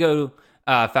 I'm going to go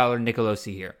Fowler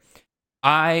Nicolosi here.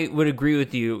 I would agree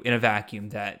with you in a vacuum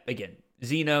that, again,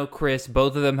 Zeno, Chris,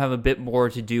 both of them have a bit more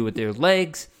to do with their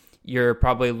legs. You're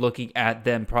probably looking at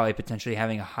them probably potentially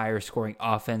having a higher scoring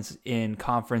offense in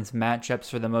conference matchups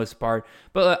for the most part.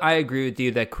 But I agree with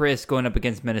you that Chris going up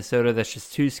against Minnesota, that's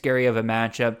just too scary of a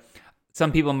matchup.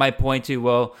 Some people might point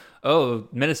to,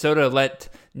 Minnesota let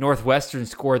Northwestern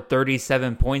score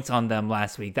 37 points on them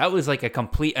last week. That was like a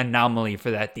complete anomaly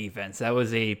for that defense. That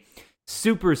was a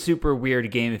super, super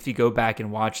weird game if you go back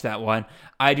and watch that one.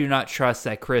 I do not trust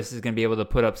that Chris is going to be able to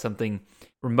put up something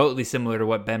remotely similar to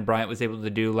what Ben Bryant was able to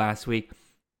do last week.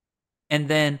 And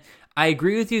then I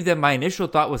agree with you that my initial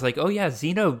thought was like, oh yeah,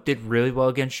 Zeno did really well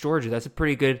against Georgia. That's a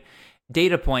pretty good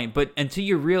data point, but until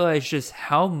you realize just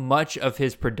how much of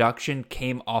his production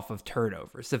came off of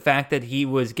turnovers, the fact that he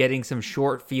was getting some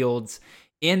short fields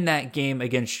in that game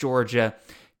against Georgia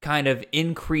kind of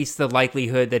increased the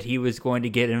likelihood that he was going to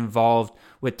get involved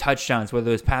with touchdowns, whether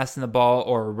it was passing the ball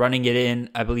or running it in,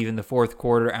 I believe in the fourth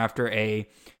quarter after a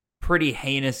pretty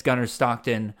heinous Gunnar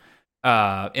Stockton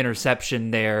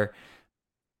interception there.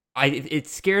 It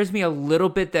scares me a little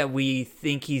bit that we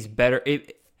think he's better.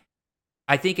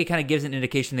 I think it kind of gives an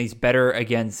indication that he's better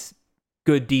against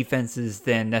good defenses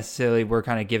than necessarily we're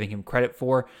kind of giving him credit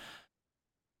for.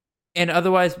 And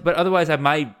otherwise, that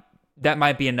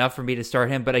might be enough for me to start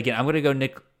him. But again, I'm going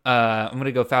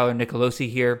to go Fowler Nicolosi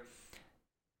here.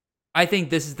 I think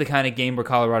this is the kind of game where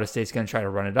Colorado State's going to try to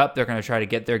run it up. They're going to try to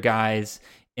get their guys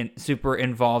super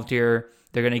involved here.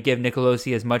 They're going to give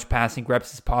Nicolosi as much passing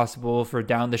reps as possible for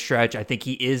down the stretch. I think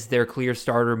he is their clear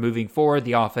starter moving forward.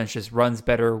 The offense just runs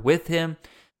better with him.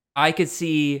 I could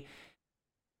see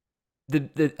the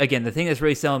thing that's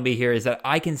really selling me here is that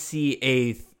I can see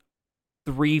a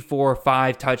 3, 4,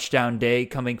 5 touchdown day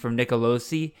coming from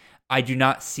Nicolosi. I do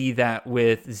not see that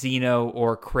with Zeno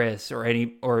or Chris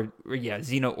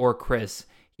Zeno or Chris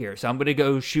here. So I'm going to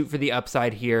go shoot for the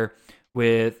upside here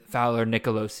with Fowler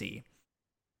Nicolosi.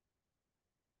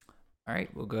 All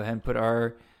right, we'll go ahead and put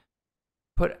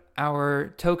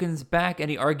our tokens back.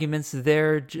 Any arguments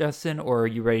there, Justin, or are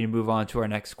you ready to move on to our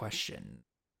next question?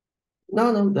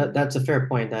 No, that's a fair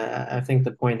point. I think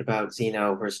the point about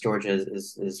Zeno versus Georgia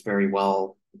is very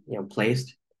well,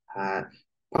 placed. Uh,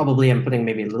 Probably I'm putting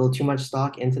maybe a little too much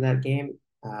stock into that game.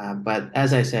 But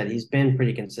as I said, he's been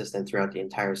pretty consistent throughout the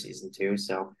entire season too.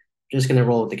 So just gonna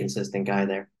roll with the consistent guy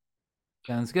there.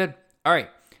 Sounds good. All right.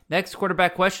 Next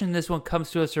quarterback question. This one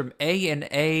comes to us from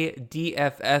A&A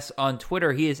DFS on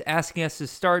Twitter. He is asking us to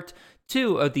start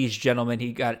two of these gentlemen.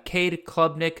 He got Cade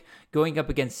Klubnik going up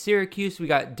against Syracuse. We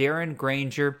got Darren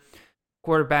Granger,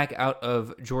 quarterback out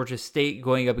of Georgia State,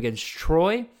 going up against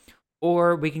Troy.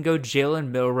 Or we can go Jalen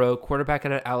Milroe, quarterback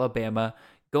out of Alabama,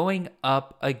 going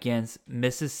up against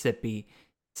Mississippi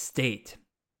State.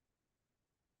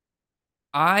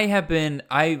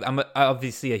 I'm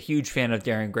obviously a huge fan of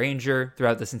Darren Granger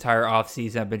throughout this entire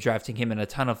offseason. I've been drafting him in a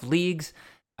ton of leagues.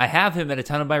 I have him in a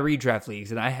ton of my redraft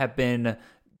leagues, and I have been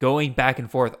going back and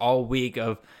forth all week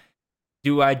of,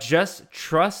 do I just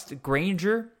trust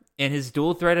Granger and his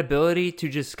dual threat ability to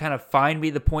just kind of find me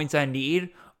the points I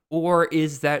need, or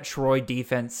is that Troy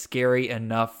defense scary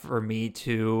enough for me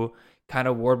to kind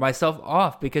of ward myself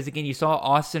off? Because again, you saw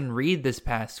Austin Reed this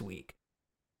past week.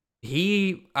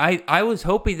 I was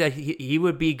hoping that he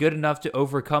would be good enough to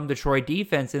overcome the Troy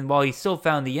defense, and while he still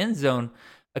found the end zone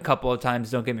a couple of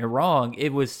times, don't get me wrong,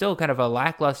 it was still kind of a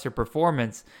lackluster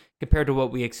performance compared to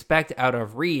what we expect out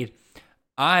of Reed.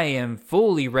 I am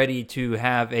fully ready to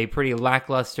have a pretty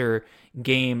lackluster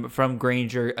game from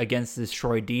Granger against this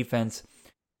Troy defense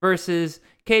versus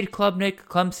Cade Klubnik,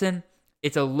 Clemson.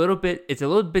 It's a little bit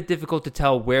difficult to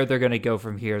tell where they're going to go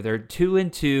from here. They're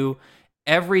 2-2.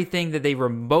 Everything that they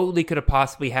remotely could have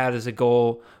possibly had as a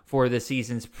goal for the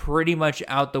season's pretty much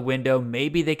out the window.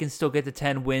 Maybe they can still get to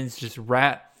 10 wins, just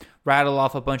rattle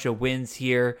off a bunch of wins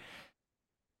here.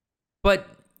 But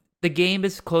the game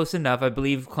is close enough. I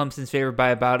believe Clemson's favored by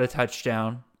about a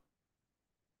touchdown.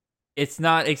 It's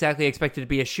not exactly expected to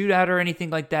be a shootout or anything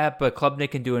like that, but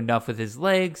Klubnik can do enough with his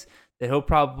legs that he'll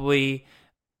probably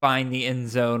find the end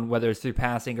zone, whether it's through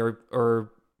passing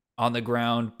or on the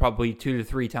ground, probably 2 to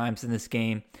 3 times in this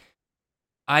game.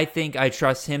 I think I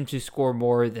trust him to score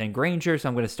more than Granger, so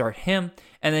I'm going to start him.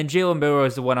 And then Jalen Milroe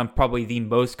is the one I'm probably the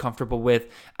most comfortable with.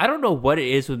 I don't know what it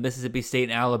is with Mississippi State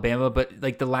and Alabama, but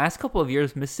like the last couple of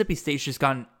years, Mississippi State's just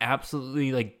gotten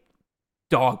absolutely like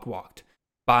dog walked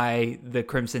by the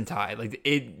Crimson Tide.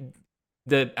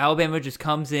 The Alabama just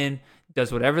comes in,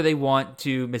 does whatever they want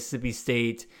to Mississippi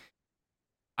State.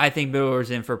 I think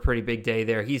Miller's in for a pretty big day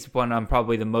there. He's one I'm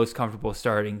probably the most comfortable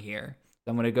starting here.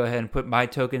 So I'm going to go ahead and put my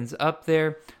tokens up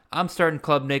there. I'm starting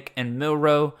Klubnik and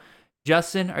Milroe.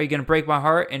 Justin, are you going to break my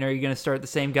heart, and are you going to start the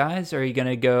same guys, or are you going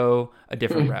to go a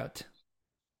different route?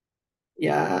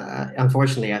 Yeah,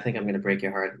 unfortunately, I think I'm going to break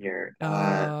your heart here.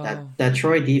 Oh. That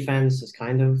Troy defense is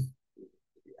kind of,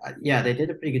 yeah, they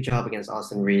did a pretty good job against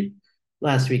Austin Reed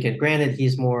last weekend. Granted,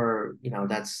 he's more,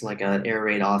 that's like an air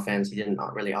raid offense. He didn't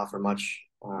really offer much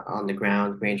on the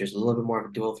ground. Granger's a little bit more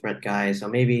of a dual threat guy, so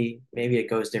maybe it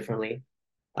goes differently.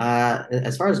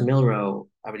 As far as Milroe,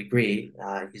 I would agree.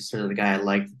 He's sort of the guy I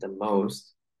liked the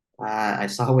most. I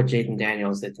saw what Jaden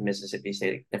Daniels did to Mississippi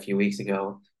State a few weeks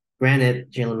ago.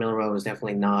 Granted, Jalen Milroe is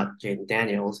definitely not Jaden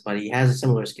Daniels, but he has a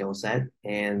similar skill set,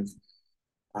 and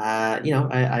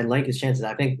I like his chances.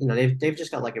 I think they've just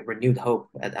got like a renewed hope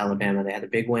at Alabama. They had a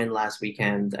big win last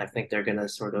weekend. I think they're gonna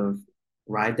sort of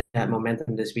ride that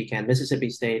momentum this weekend. Mississippi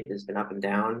State has been up and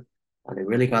down. They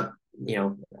really got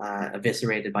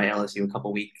eviscerated by LSU a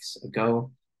couple weeks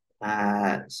ago.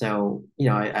 So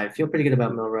I feel pretty good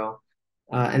about Milroe.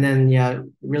 And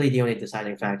then really the only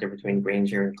deciding factor between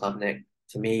Granger and Klubnik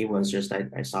to me was just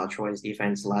I saw Troy's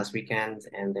defense last weekend,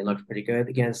 and they looked pretty good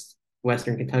against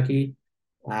Western Kentucky.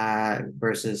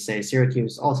 Versus say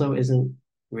Syracuse also isn't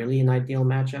really an ideal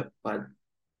matchup, but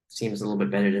seems a little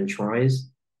bit better than Troy's.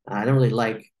 I don't really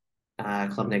like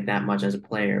Klubnik that much as a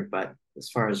player, but as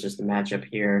far as just the matchup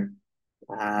here,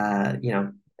 I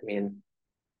mean,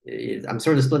 I'm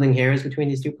sort of splitting hairs between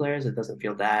these two players. It doesn't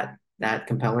feel that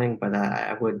compelling, but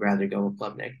I would rather go with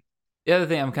Klubnik. The other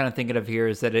thing I'm kind of thinking of here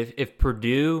is that if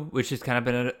Purdue, which has kind of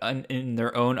been in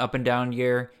their own up and down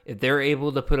year, if they're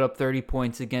able to put up 30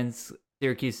 points against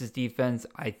Syracuse's defense,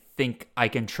 I think I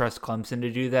can trust Clemson to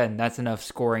do that, and that's enough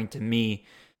scoring to me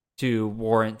to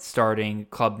warrant starting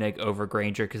Klubnik over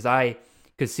Granger, because I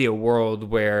could see a world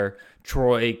where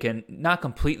Troy can not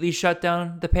completely shut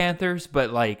down the Panthers,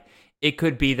 but like it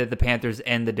could be that the Panthers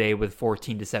end the day with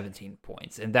 14 to 17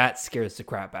 points, and that scares the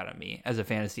crap out of me as a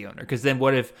fantasy owner, because then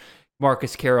what if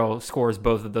Marcus Carroll scores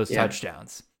both of those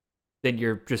touchdowns? Then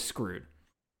you're just screwed.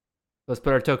 Let's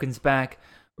put our tokens back.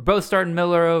 We're both starting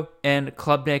Milroe and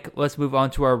Klubnik. Let's move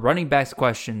on to our running backs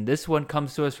question. This one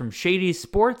comes to us from Shady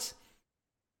Sports.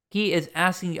 He is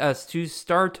asking us to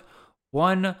start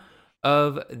one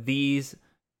of these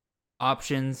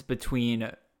options between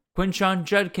Quinshon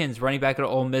Judkins, running back at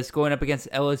Ole Miss, going up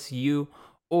against LSU,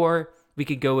 or we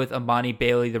could go with Amani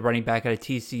Bailey, the running back out of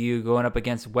TCU, going up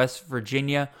against West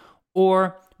Virginia,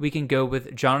 or we can go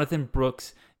with Jonathan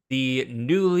Brooks, the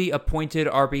newly appointed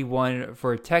RB1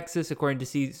 for Texas, according to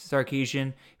C.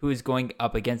 Sarkisian, who is going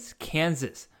up against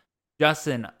Kansas.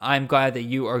 Justin, I'm glad that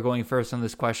you are going first on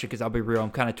this question because I'll be real, I'm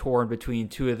kind of torn between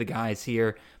two of the guys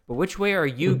here. But which way are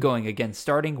you going against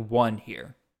starting one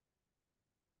here?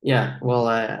 Yeah, well,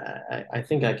 I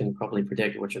think I can probably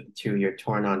predict which of the two you're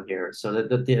torn on here. So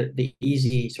the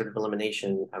easy sort of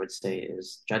elimination, I would say,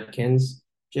 is Judkins,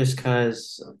 just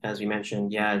because, as we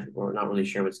mentioned, yeah, we're not really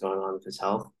sure what's going on with his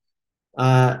health.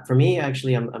 For me,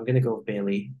 actually, I'm gonna go with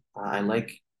Bailey. I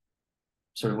like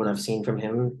sort of what I've seen from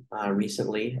him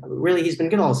recently. Really, he's been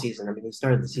good all season. I mean, he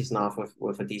started the season off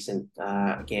with a decent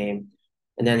game,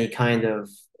 and then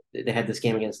they had this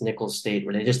game against Nicholls State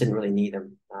where they just didn't really need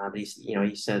him. But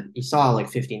he said he saw like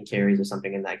 15 carries or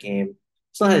something in that game.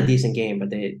 Still had a decent game, but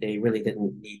they really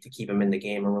didn't need to keep him in the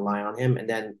game or rely on him. And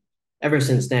then ever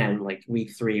since then, like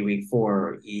week 3, week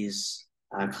 4, he's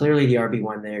clearly the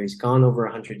RB1 there. He's gone over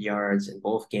 100 yards in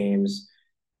both games.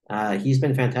 He's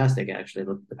been fantastic, actually,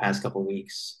 the past couple of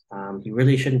weeks. He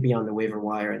really shouldn't be on the waiver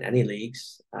wire in any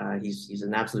leagues. He's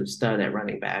an absolute stud at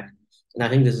running back. And I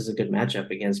think this is a good matchup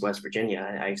against West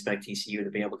Virginia. I expect TCU to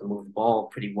be able to move the ball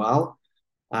pretty well.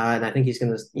 And I think he's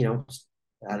going to,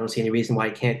 I don't see any reason why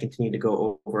he can't continue to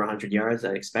go over 100 yards.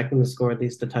 I expect him to score at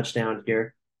least a touchdown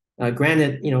here.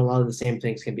 Granted, a lot of the same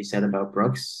things can be said about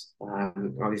Brooks.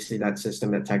 Obviously, that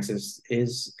system at Texas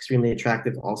is extremely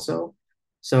attractive also.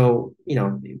 So,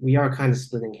 we are kind of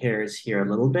splitting hairs here a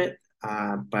little bit,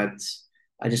 but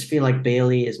I just feel like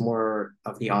Bailey is more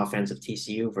of the offense of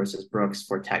TCU versus Brooks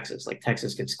for Texas. Like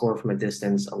Texas could score from a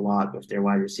distance a lot with their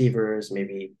wide receivers.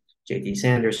 Maybe JT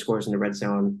Sanders scores in the red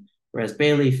zone, whereas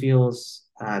Bailey feels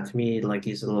to me like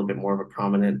he's a little bit more of a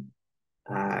prominent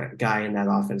guy in that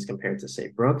offense compared to, say,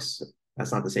 Brooks.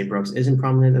 That's not to say Brooks isn't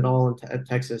prominent at all at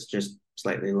Texas, just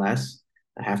slightly less.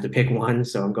 I have to pick one,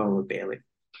 so I'm going with Bailey.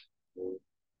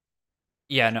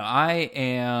 Yeah,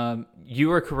 no, you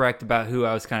were correct about who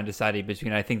I was kind of deciding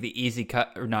between. I think the easy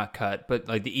cut, or not cut, but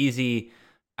like the easy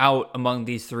out among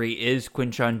these three is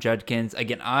Quinshon Judkins.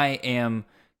 Again, I am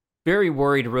very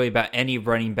worried really about any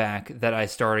running back that I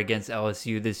start against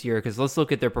LSU this year, because let's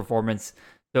look at their performance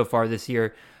so far this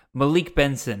year. Malik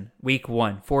Benson, week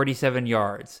 1, 47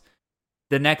 yards.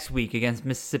 The next week against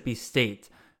Mississippi State,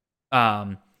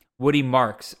 Woody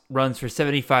Marks runs for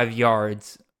 75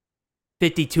 yards,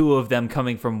 52 of them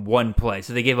coming from one play.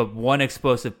 So they gave up one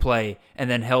explosive play and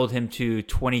then held him to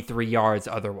 23 yards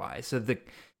otherwise. So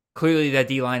clearly that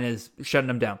D-line is shutting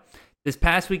them down. This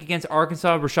past week against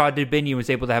Arkansas, Rashad Dubinion was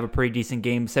able to have a pretty decent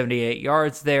game, 78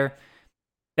 yards there.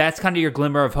 That's kind of your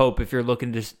glimmer of hope if you're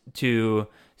looking to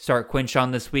start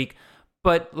Quinshon this week.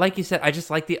 But like you said, I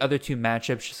just like the other two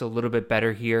matchups just a little bit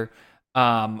better here.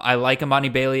 I like Amani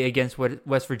Bailey against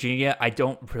West Virginia. I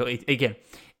don't really, again,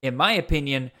 in my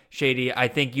opinion, Shady, I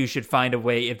think you should find a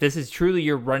way, if this is truly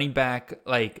your running back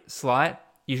slot,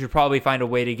 you should probably find a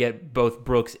way to get both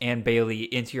Brooks and Bailey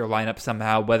into your lineup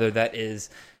somehow, whether that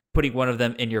is putting one of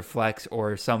them in your flex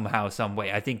or somehow, some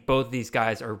way. I think both these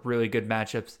guys are really good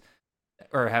matchups,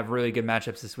 or have really good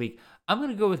matchups this week. I'm going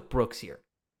to go with Brooks here.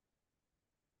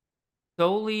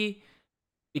 Solely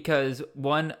because,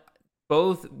 one,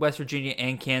 both West Virginia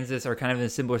and Kansas are kind of in a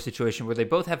similar situation where they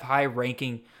both have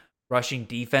high-ranking rushing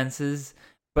defenses,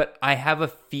 but I have a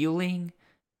feeling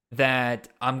that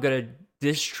I'm going to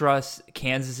distrust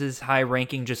Kansas's high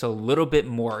ranking just a little bit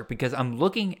more, because I'm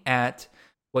looking at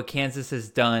what Kansas has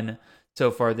done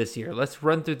so far this year. Let's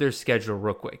run through their schedule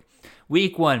real quick.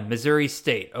 Week 1, Missouri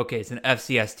State. Okay, it's an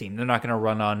FCS team. They're not going to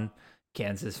run on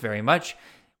Kansas very much.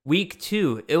 Week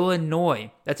 2,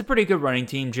 Illinois. That's a pretty good running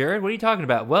team, Jared. What are you talking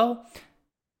about? Well,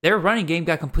 their running game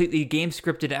got completely game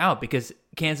scripted out because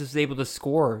Kansas was able to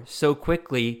score so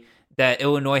quickly that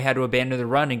Illinois had to abandon the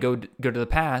run and go to the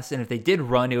pass. And if they did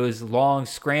run, it was long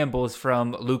scrambles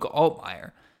from Luke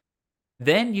Altmaier.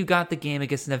 Then you got the game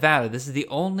against Nevada. This is the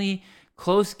only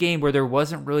close game where there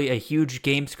wasn't really a huge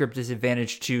game script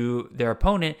disadvantage to their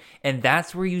opponent. And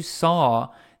that's where you saw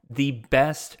the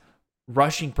best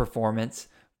rushing performance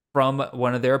from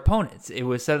one of their opponents. It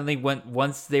was suddenly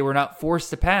once they were not forced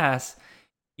to pass,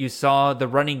 you saw the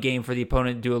running game for the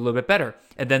opponent do a little bit better.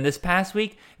 And then this past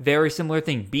week, very similar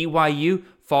thing. BYU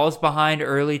falls behind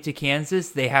early to Kansas.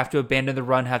 They have to abandon the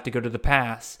run, have to go to the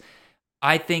pass.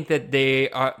 I think that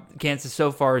Kansas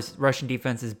so far's rushing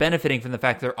defense is benefiting from the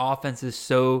fact that their offense is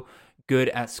so good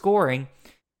at scoring,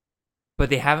 but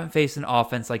they haven't faced an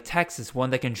offense like Texas,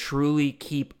 one that can truly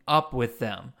keep up with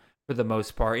them for the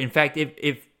most part. In fact,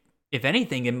 if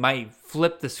anything, it might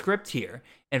flip the script here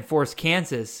and force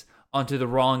Kansas onto the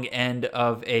wrong end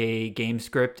of a game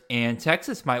script, and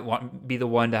Texas might be the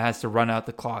one that has to run out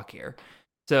the clock here.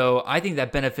 So I think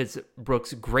that benefits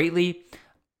Brooks greatly.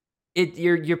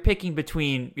 You're picking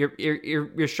between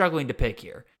you're struggling to pick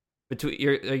here. Between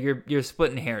you're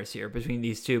splitting hairs here between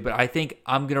these two, but I think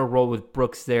I'm gonna roll with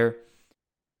Brooks there.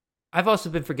 I've also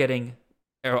been forgetting,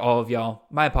 all of y'all,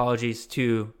 my apologies,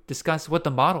 to discuss what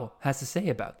the model has to say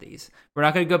about these. We're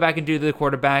not going to go back and do the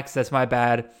quarterbacks. That's my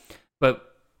bad. But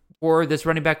for this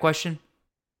running back question,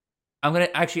 I'm going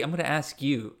to ask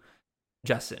you,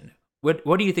 Justin,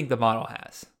 what do you think the model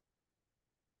has?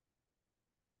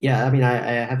 Yeah, I mean,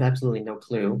 I have absolutely no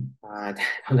clue. I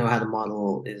don't know how the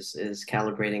model is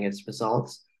calibrating its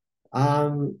results.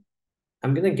 Um,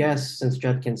 I'm gonna guess since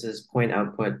Judkins's point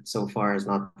output so far has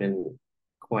not been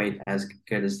quite as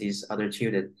good as these other two,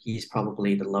 that he's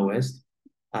probably the lowest.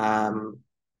 Um,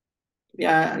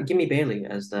 yeah, give me Bailey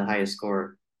as the highest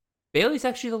scorer. Bailey's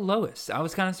actually the lowest. I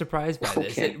was kind of surprised by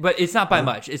this, Okay. but it's not by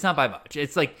much. It's not by much.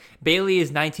 It's like Bailey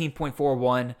is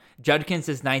 19.41, Judkins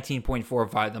is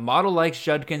 19.45. The model likes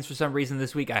Judkins for some reason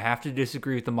this week. I have to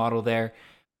disagree with the model there.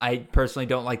 I personally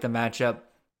don't like the matchup,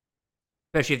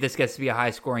 especially if this gets to be a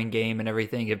high-scoring game and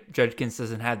everything. If Judkins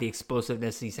doesn't have the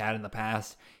explosiveness he's had in the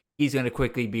past, he's going to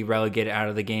quickly be relegated out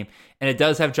of the game. And it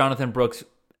does have Jonathan Brooks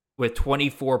with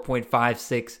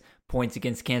 24.56 points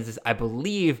against Kansas. I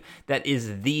believe that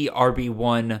is the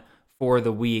RB1 for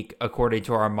the week, according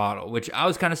to our model, which I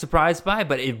was kind of surprised by,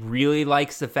 but it really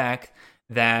likes the fact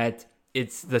that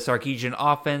it's the Sarkisian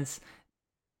offense.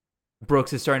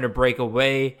 Brooks is starting to break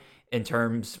away in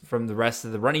terms from the rest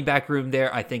of the running back room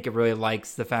there. I think it really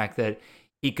likes the fact that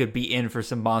he could be in for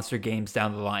some monster games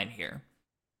down the line here.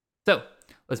 So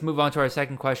let's move on to our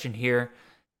second question here.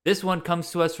 This one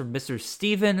comes to us from Mr.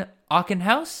 Steven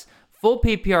Auchenhouse. Full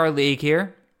PPR league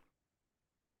here.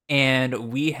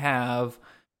 And we have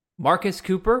Marcus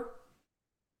Cooper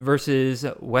versus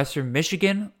Western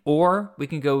Michigan, or we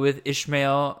can go with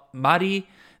Ishmael Mahdi,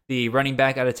 the running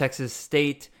back out of Texas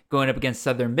State, going up against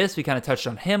Southern Miss. We kind of touched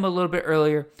on him a little bit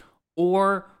earlier.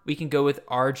 Or we can go with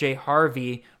RJ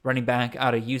Harvey, running back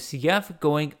out of UCF,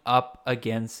 going up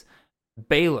against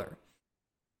Baylor.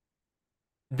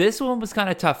 This one was kind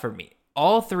of tough for me.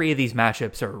 All three of these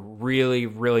matchups are really,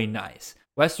 really nice.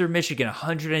 Western Michigan,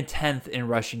 110th in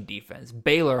rushing defense.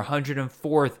 Baylor,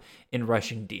 104th in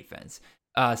rushing defense.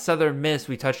 Southern Miss,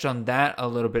 we touched on that a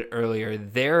little bit earlier.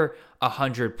 They're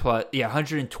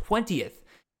 120th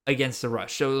against the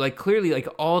rush. So, clearly,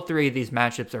 all three of these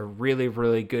matchups are really,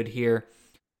 really good here.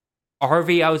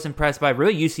 RV, I was impressed by.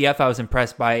 Really, UCF, I was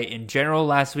impressed by in general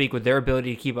last week with their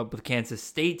ability to keep up with Kansas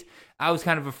State. I was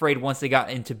kind of afraid once they got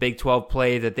into Big 12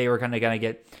 play that they were kind of going to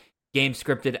get game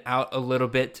scripted out a little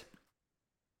bit.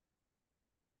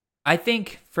 I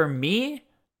think for me,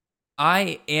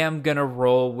 I am going to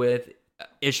roll with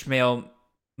Ishmael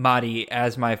Mahdi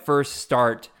as my first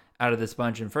start out of this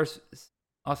bunch. And first,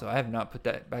 also, I have not put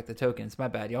that back the tokens. My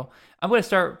bad, y'all. I'm going to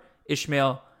start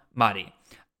Ishmael Mahdi.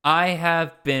 I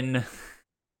have been,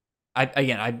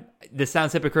 this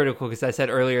sounds hypocritical because I said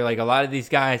earlier, a lot of these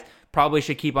guys probably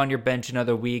should keep on your bench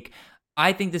another week.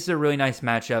 I think this is a really nice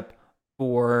matchup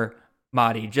for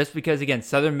Mahdi, just because, again,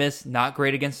 Southern Miss, not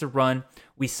great against the run.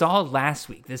 We saw last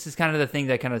week, this is kind of the thing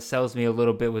that kind of sells me a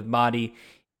little bit with Mahdi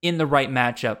in the right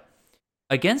matchup.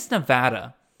 Against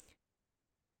Nevada,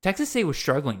 Texas State was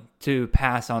struggling to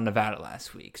pass on Nevada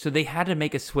last week, so they had to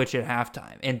make a switch at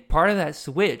halftime. And part of that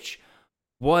switch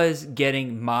was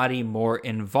getting Mahdi more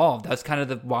involved. That's kind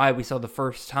of why we saw the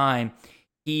first time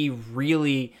he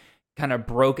really kind of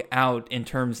broke out in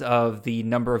terms of the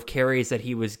number of carries that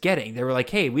he was getting. They were like,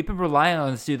 hey, we've been relying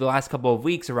on this dude the last couple of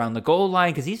weeks around the goal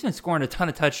line because he's been scoring a ton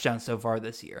of touchdowns so far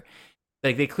this year.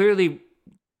 They clearly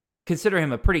consider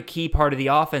him a pretty key part of the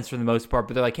offense for the most part,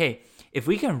 but they're like, hey, if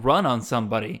we can run on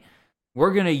somebody,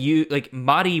 we're going to use,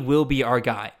 Mahdi will be our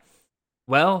guy.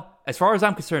 Well, as far as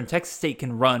I'm concerned, Texas State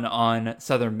can run on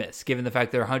Southern Miss, given the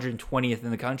fact they're 120th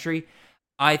in the country.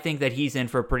 I think that he's in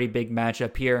for a pretty big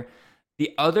matchup here.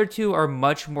 The other two are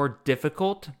much more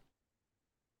difficult.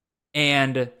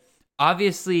 And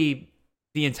obviously,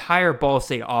 the entire Ball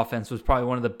State offense was probably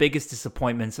one of the biggest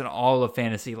disappointments in all of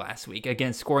fantasy last week.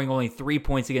 Again, scoring only 3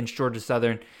 points against Georgia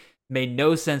Southern made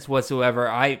no sense whatsoever.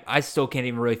 I still can't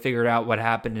even really figure out what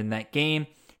happened in that game.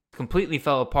 Completely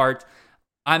fell apart.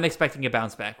 I'm expecting a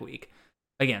bounce back week.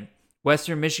 Again,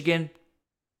 Western Michigan,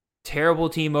 terrible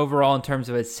team overall in terms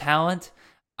of its talent.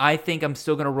 I think I'm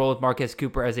still going to roll with Marquez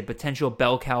Cooper as a potential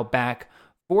bell cow back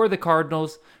for the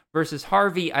Cardinals versus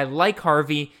Harvey. I like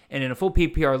Harvey, and in a full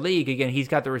PPR league, again, he's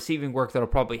got the receiving work that'll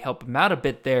probably help him out a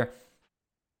bit there,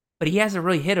 but he hasn't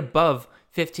really hit above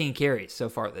 15 carries so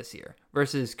far this year,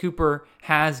 versus Cooper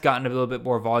has gotten a little bit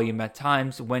more volume at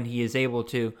times when he is able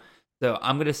to. So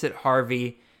I'm going to sit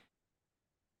Harvey,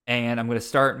 and I'm going to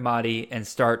start Matty and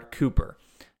start Cooper.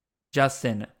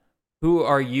 Justin, who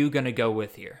are you going to go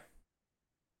with here?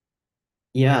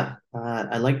 Yeah,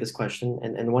 I like this question.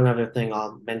 And one other thing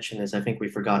I'll mention is I think we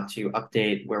forgot to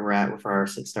update where we're at with our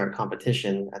sit-start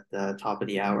competition at the top of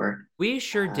the hour. We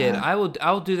sure did.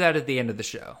 I'll do that at the end of the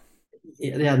show.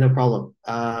 Yeah, no problem.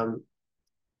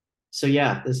 So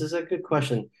yeah, this is a good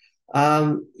question.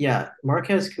 Yeah,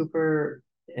 Marquez Cooper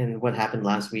and what happened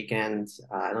last weekend,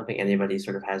 I don't think anybody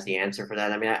sort of has the answer for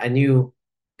that. I mean, I knew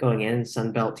going in,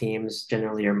 Sun Belt teams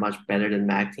generally are much better than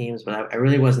MAC teams, but I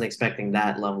really wasn't expecting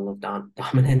that level of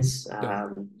dominance.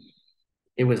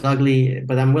 It was ugly,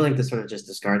 but I'm willing to sort of just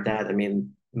discard that. I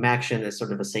mean, MACtion is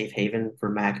sort of a safe haven for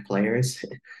MAC players.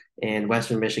 In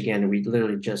Western Michigan, we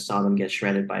literally just saw them get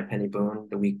shredded by Penny Boone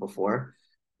the week before.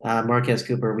 Marquez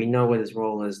Cooper, we know what his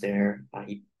role is there.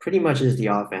 He pretty much is the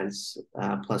offense,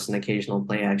 plus an occasional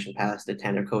play action pass to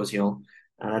Tanner Koziel.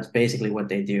 That's basically what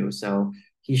they do. So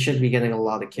he should be getting a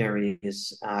lot of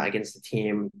carries against the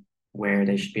team where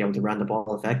they should be able to run the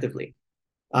ball effectively.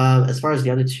 As far as the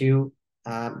other two,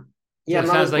 yeah, so it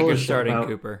sounds like you're starting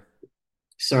Cooper.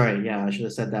 Sorry, yeah, I should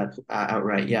have said that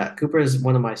outright. Yeah, Cooper is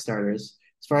one of my starters.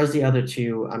 As far as the other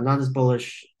two, I'm not as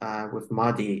bullish with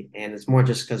Mahdi, and it's more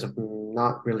just because I'm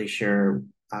not really sure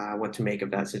what to make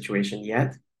of that situation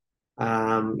yet.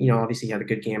 Obviously he had a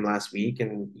good game last week,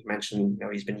 and you mentioned,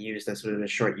 he's been used as sort of a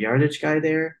short yardage guy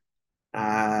there.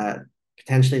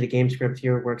 Potentially the game script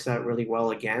here works out really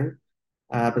well again,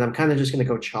 but I'm kind of just going to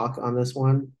go chalk on this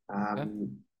one. Okay.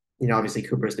 Obviously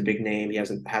Cooper is the big name. He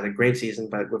hasn't had a great season,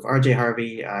 but with RJ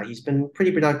Harvey, he's been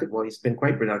pretty productive. Well, he's been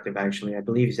quite productive, actually. I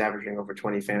believe he's averaging over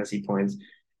 20 fantasy points.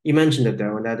 You mentioned it,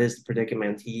 though, and that is the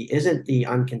predicament. He isn't the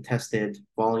uncontested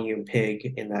volume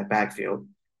pig in that backfield.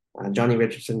 Johnny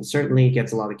Richardson certainly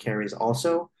gets a lot of carries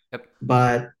also,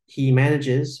 but he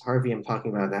manages, Harvey I'm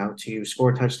talking about now, to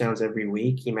score touchdowns every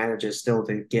week. He manages still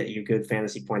to get you good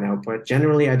fantasy point output.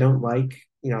 Generally, I don't like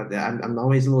I'm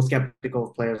always a little skeptical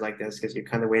of players like this because you're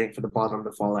kind of waiting for the bottom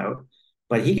to fall out.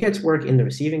 But he gets work in the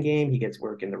receiving game. He gets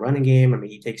work in the running game. I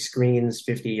mean, he takes screens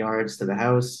 50 yards to the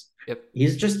house. Yep. He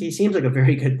seems like a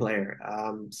very good player.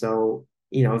 So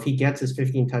if he gets his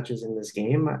 15 touches in this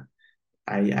game,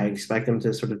 I expect him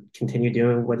to sort of continue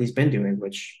doing what he's been doing,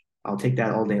 which I'll take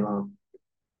that all day long.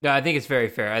 No, I think it's very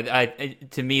fair.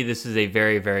 To me, this is a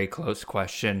very, very close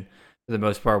question for the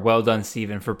most part. Well done,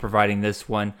 Steven, for providing this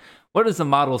one. What does the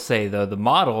model say, though? The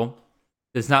model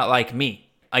does not like me.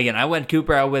 Again, I went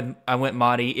Cooper, I went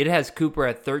Mahdi. It has Cooper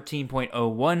at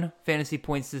 13.01 fantasy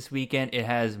points this weekend. It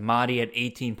has Mahdi at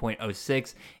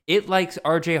 18.06. It likes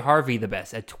RJ Harvey the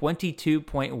best at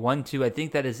 22.12. I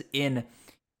think that is in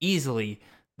easily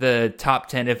the top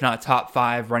 10, if not top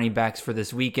 5 running backs for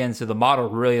this weekend. So the model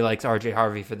really likes RJ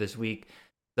Harvey for this week.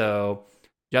 So,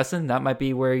 Justin, that might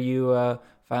be where you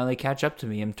finally catch up to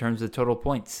me in terms of total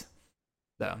points.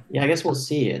 So. Yeah, I guess we'll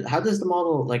see. How does the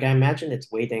model, I imagine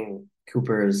it's weighting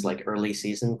Cooper's early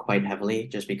season quite heavily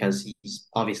just because he's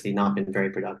obviously not been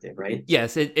very productive, right?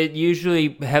 Yes, it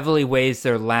usually heavily weighs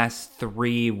their last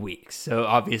 3 weeks. So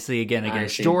obviously, again,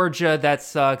 against Georgia, that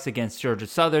sucks. Against Georgia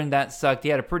Southern, that sucked. He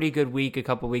had a pretty good week a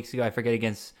couple weeks ago. I forget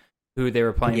against who they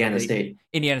were playing.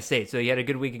 Indiana State. So he had a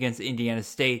good week against Indiana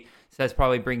State. So that's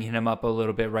probably bringing him up a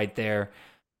little bit right there.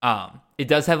 It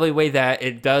does heavily weigh that.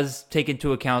 It does take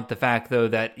into account the fact, though,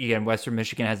 that, again, Western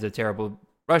Michigan has a terrible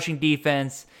rushing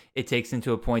defense. It takes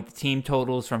into account the team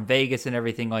totals from Vegas and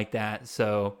everything like that.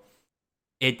 So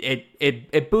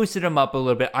it boosted him up a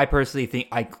little bit. I personally think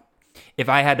if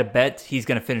I had to bet, he's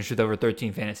going to finish with over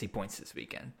 13 fantasy points this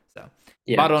weekend. So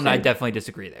Model and I definitely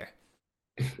disagree there.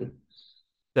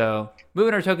 So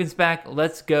moving our tokens back,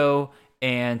 let's go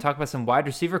and talk about some wide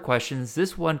receiver questions.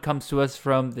 This one comes to us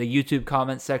from the YouTube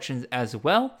comment sections as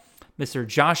well. Mr.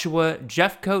 Joshua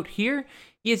Jeffcoat here.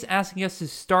 He is asking us to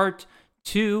start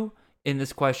 2 in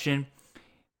this question.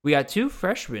 We got 2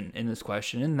 freshmen in this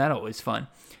question, and that's always fun.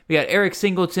 We got Eric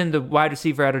Singleton, the wide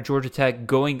receiver out of Georgia Tech,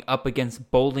 going up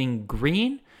against Bowling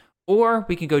Green. Or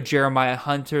we can go Jeremiah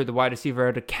Hunter, the wide receiver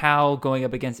out of Cal, going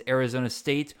up against Arizona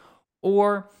State.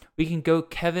 Or we can go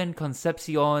Kevin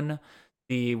Concepcion,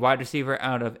 the wide receiver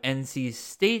out of NC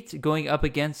State, going up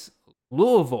against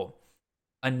Louisville.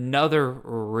 Another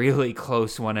really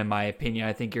close one, in my opinion.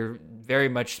 I think you're very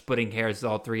much splitting hairs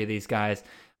with all 3 of these guys.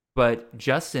 But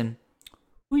Justin,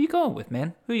 who you going with,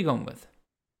 man? Who you going with?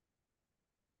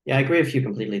 Yeah, I agree with you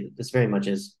completely. This very much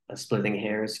is a splitting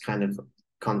hairs kind of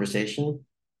conversation.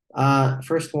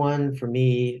 First one for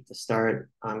me to start,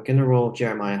 I'm gonna roll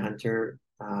Jeremiah Hunter.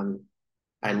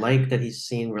 I like that he's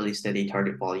seen really steady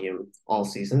target volume all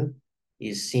season.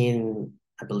 He's seen,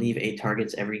 I believe, 8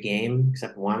 targets every game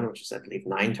except one, which is, I believe,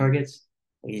 9 targets.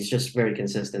 He's just very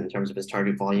consistent in terms of his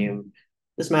target volume.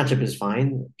 This matchup is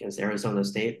fine against Arizona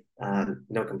State.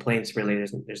 No complaints really.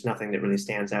 There's nothing that really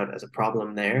stands out as a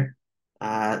problem there.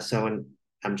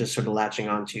 I'm just sort of latching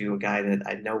on to a guy that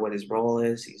I know what his role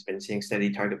is. He's been seeing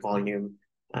steady target volume,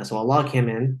 so I'll lock him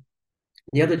in.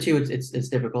 The other two, it's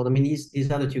difficult. I mean,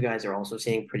 these other two guys are also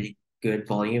seeing pretty good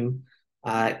volume.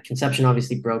 Conception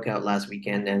obviously broke out last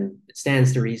weekend, and it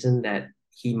stands to reason that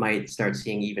he might start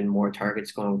seeing even more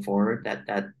targets going forward.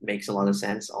 That makes a lot of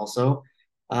sense also.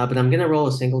 But I'm gonna roll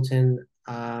a Singleton.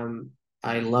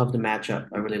 I love the matchup.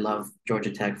 I really love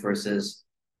Georgia Tech versus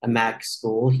a MAC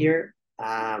school here.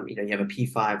 You have a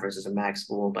P5 versus a MAC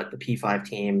school, but the P5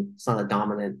 team, it's not a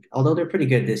dominant, although they're pretty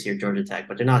good this year, Georgia Tech,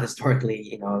 but they're not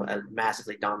historically, a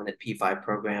massively dominant P5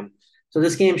 program. So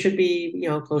this game should be,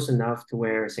 close enough to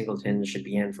where Singleton should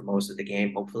be in for most of the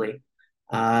game, hopefully.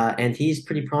 And he's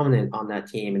pretty prominent on that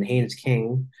team. And Haynes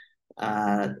King,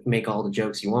 make all the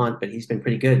jokes you want, but he's been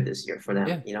pretty good this year for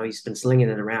them. Yeah. He's been slinging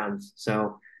it around.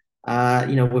 So,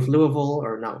 with Louisville,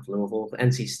 or not with Louisville,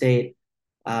 NC State,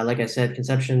 like I said,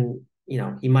 Conception,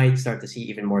 he might start to see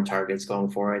even more targets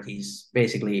going forward. He's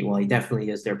basically, well, he definitely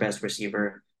is their best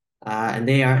receiver. And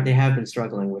they have been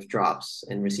struggling with drops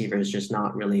and receivers just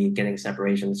not really getting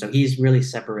separation. So he's really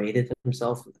separated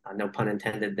himself, no pun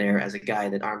intended there, as a guy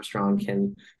that Armstrong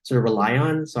can sort of rely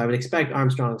on. So I would expect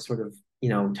Armstrong sort of,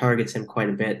 targets him quite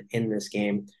a bit in this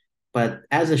game. But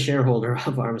as a shareholder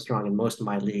of Armstrong in most of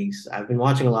my leagues, I've been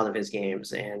watching a lot of his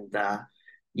games, and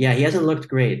yeah, he hasn't looked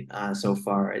great so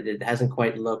far. It hasn't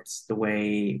quite looked the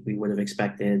way we would have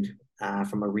expected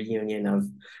from a reunion of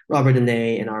Robert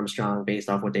Anae and Armstrong based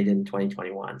off what they did in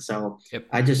 2021. So Yep.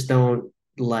 I just don't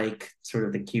like sort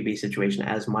of the QB situation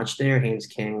as much there. Haynes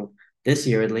King, this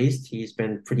year at least, he's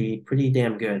been pretty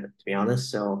damn good, to be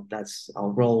honest. So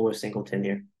I'll roll with Singleton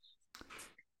here.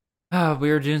 We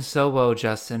were doing so well,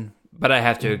 Justin, but I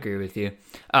have to agree with you.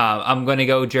 I'm going to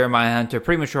go Jeremiah Hunter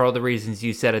pretty much for all the reasons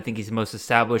you said. I think he's the most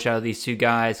established out of these two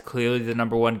guys, clearly the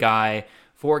number one guy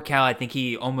for Cal. I think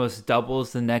he almost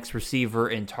doubles the next receiver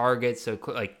in targets. So,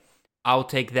 I'll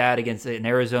take that against an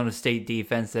Arizona State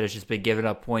defense that has just been giving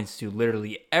up points to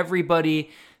literally everybody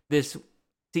this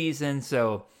season.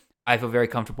 So, I feel very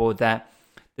comfortable with that.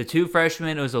 The two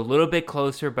freshmen, it was a little bit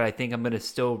closer, but I think I'm going to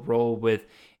still roll with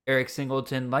Eric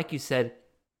Singleton. Like you said,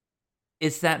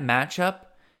 it's that matchup,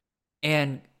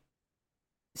 and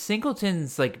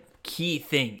Singleton's key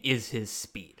thing is his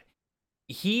speed.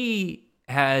 He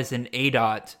has an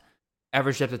ADOT,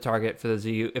 average depth of target, for those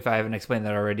of you, if I haven't explained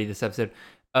that already this episode,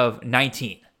 of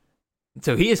 19.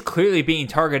 So he is clearly being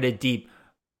targeted deep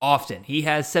often. He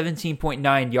has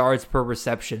 17.9 yards per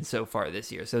reception so far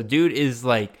this year. So dude is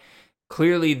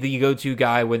clearly the go-to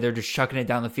guy when they're just chucking it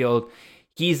down the field.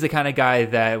 He's the kind of guy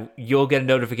that you'll get a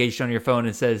notification on your phone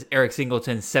and says Eric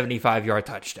Singleton 75-yard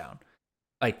touchdown.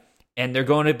 And they're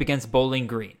going up against Bowling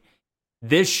Green.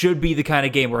 This should be the kind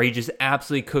of game where he just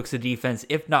absolutely cooks the defense,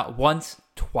 if not once,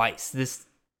 twice. This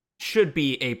should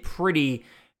be a pretty,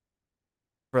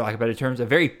 for lack of better terms, a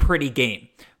very pretty game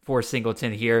for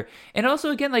Singleton here. And also,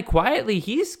 again,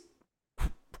 he's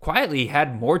quietly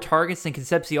had more targets than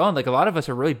Concepcion. A lot of us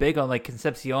are really big on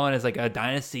Concepcion as a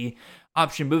dynasty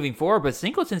option moving forward, but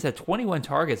Singleton's had 21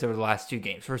 targets over the last 2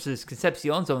 games versus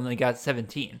Concepcion's only got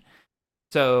 17.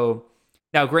 So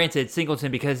now, granted, Singleton,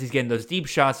 because he's getting those deep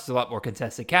shots, there's a lot more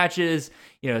contested catches.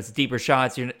 It's deeper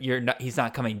shots. He's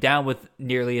not coming down with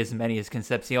nearly as many as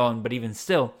Concepcion, but even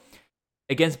still,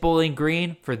 against Bowling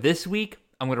Green for this week,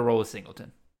 I'm going to roll with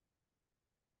Singleton.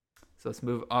 So let's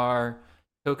move our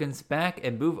tokens back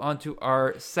and move on to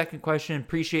our second question.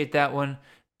 Appreciate that one,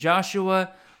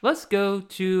 Joshua. Let's go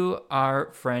to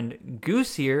our friend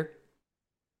Goose here,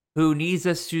 who needs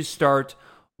us to start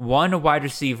one wide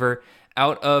receiver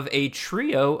out of a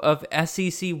trio of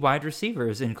SEC wide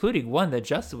receivers, including one that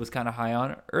Justin was kind of high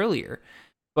on earlier.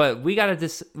 But we gotta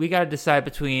decide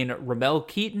between Ramel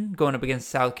Keaton going up against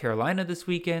South Carolina this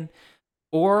weekend,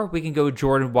 or we can go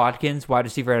Jordan Watkins, wide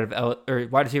receiver out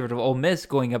of Ole Miss,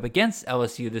 going up against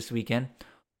LSU this weekend.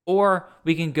 Or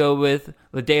we can go with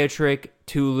Ladeatrick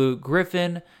Tulu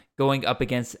Griffin going up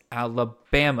against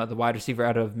Alabama, the wide receiver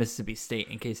out of Mississippi State,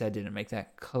 in case I didn't make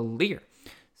that clear.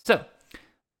 So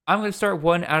I'm going to start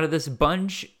one out of this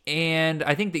bunch, and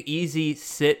I think the easy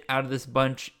sit out of this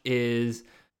bunch is,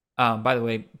 by the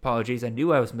way, apologies, I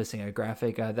knew I was missing a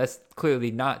graphic. That's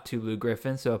clearly not Tulu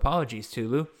Griffin, so apologies,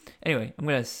 Tulu. Anyway, I'm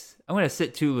gonna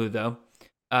sit Tulu, though,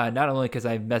 not only because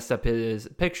I messed up his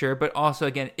picture, but also,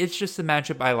 again, it's just the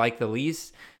matchup I like the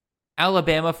least.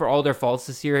 Alabama, for all their faults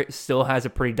this year, still has a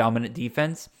pretty dominant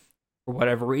defense. For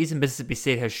whatever reason, Mississippi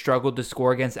State has struggled to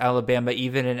score against Alabama,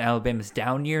 even in Alabama's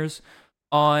down years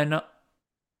on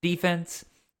defense.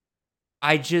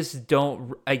 I just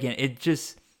don't, again,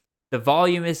 the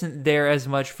volume isn't there as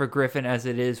much for Griffin as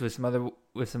it is with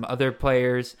some other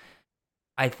players.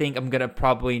 I think I'm going to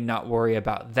probably not worry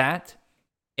about that.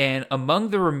 And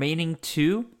among the remaining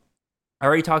two, I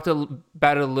already talked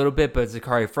about it a little bit, but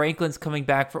Zachary Franklin's coming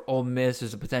back for Ole Miss.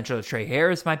 There's a potential that Trey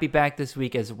Harris might be back this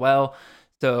week as well.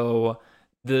 So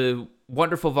the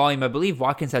wonderful volume, I believe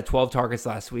Watkins had 12 targets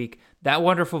last week. That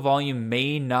wonderful volume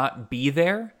may not be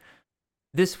there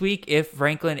this week if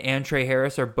Franklin and Trey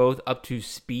Harris are both up to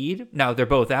speed. Now, they're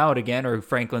both out again, or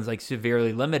Franklin's like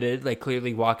severely limited. Like,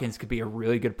 clearly Watkins could be a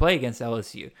really good play against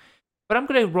LSU. But I'm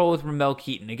going to roll with Ramel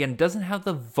Keaton. Again, doesn't have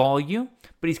the volume,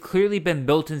 but he's clearly been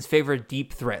Milton's favorite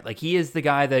deep threat. Like, he is the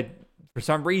guy that, for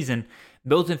some reason,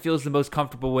 Milton feels the most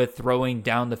comfortable with throwing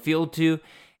down the field to.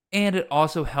 And it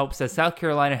also helps that South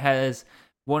Carolina has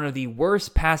one of the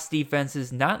worst pass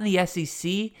defenses, not in the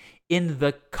SEC, in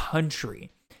the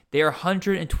country. They are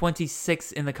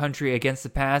 126th in the country against the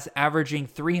pass, averaging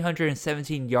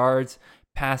 317 yards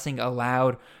passing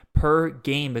allowed per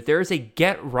game. But there is a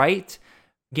get right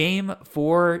game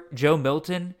for Joe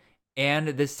Milton and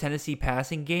this Tennessee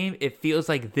passing game. It feels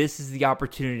like this is the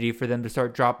opportunity for them to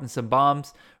start dropping some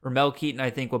bombs. Ramel Keaton, I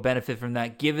think, will benefit from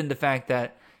that, given the fact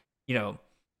that,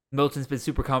 Milton's been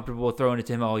super comfortable throwing it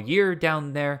to him all year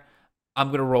down there. I'm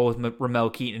going to roll with Ramel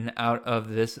Keaton out of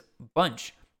this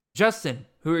bunch. Justin,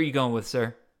 who are you going with,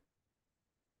 sir?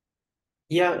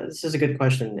 Yeah, this is a good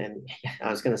question. And I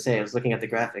was going to say, I was looking at the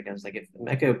graphic. I was like, if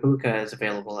Emeka Ibuka is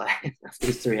available of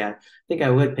these three, I think I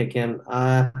would pick him.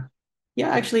 Yeah,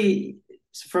 actually,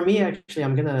 for me, actually,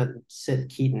 I'm going to sit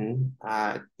Keaton.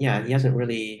 Yeah, he hasn't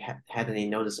really had any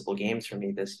noticeable games for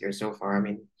me this year so far. I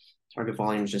mean, target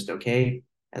volume is just okay.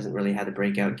 Hasn't really had a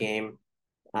breakout game.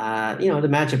 The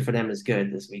matchup for them is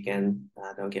good this weekend.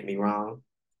 Don't get me wrong.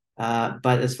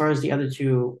 But as far as the other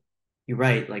two, you're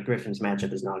right. Like Griffin's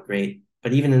matchup is not great.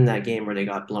 But even in that game where they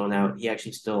got blown out, he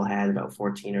actually still had about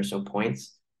 14 or so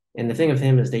points. And the thing of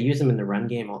him is they use him in the run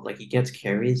game. Like he gets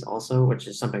carries also, which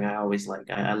is something I always like.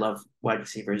 I love wide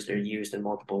receivers. They're used in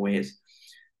multiple ways.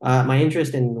 My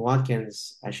interest in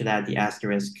Watkins, I should add the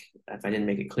asterisk if I didn't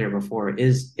make it clear before,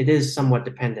 is somewhat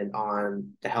dependent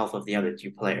on the health of the other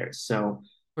two players. So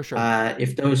For sure.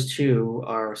 if those two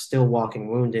are still walking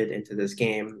wounded into this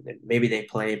game, maybe they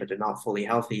play, but they're not fully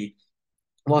healthy.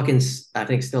 Watkins, I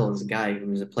think, still is a guy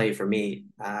who's a play for me.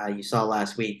 You saw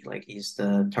last week, like he's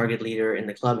the target leader in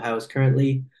the clubhouse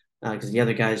currently, because the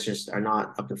other guys just are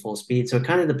not up to full speed. So it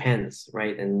kind of depends,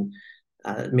 right? And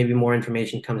maybe more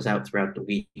information comes out throughout the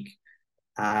week.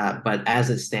 But as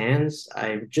it stands,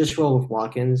 I just roll with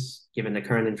Watkins, given the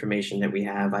current information that we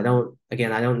have. I don't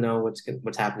know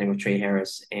what's happening with Trey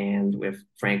Harris and with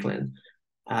Franklin.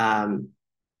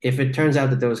 If it turns out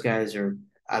that those guys are,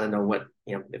 I don't know what,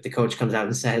 if the coach comes out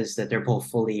and says that they're both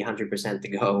fully 100% to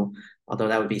go, although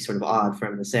that would be sort of odd for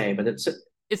him to say, but it's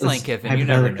Lane Kiffin. You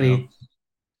never know.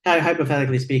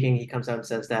 Hypothetically speaking, he comes out and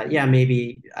says that, yeah,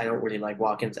 maybe I don't really like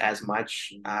Watkins as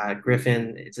much.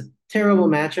 Griffin, it's a terrible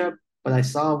matchup, but I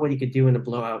saw what he could do in the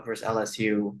blowout versus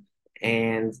LSU,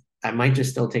 and I might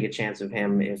just still take a chance of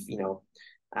him if,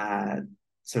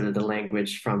 sort of the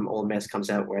language from Ole Miss comes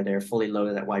out where they're fully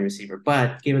loaded at wide receiver.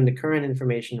 But given the current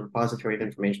information, repository of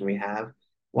information we have,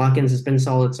 Watkins has been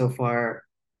solid so far.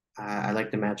 I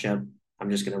like the matchup. I'm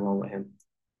just going to roll with him.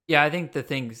 Yeah, I think the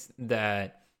things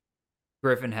that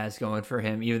Griffin has going for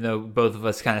him, even though both of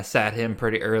us kind of sat him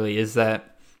pretty early, is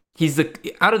that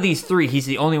out of these three, he's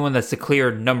the only one that's the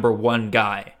clear number one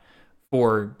guy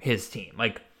for his team.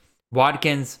 Like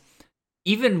Watkins,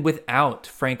 even without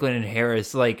Franklin and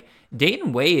Harris, like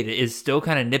Dayton Wade is still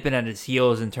kind of nipping at his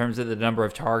heels in terms of the number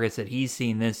of targets that he's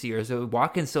seen this year. So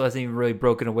Watkins still hasn't even really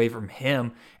broken away from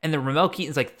him. And then Ramel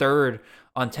Keaton's like third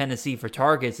on Tennessee for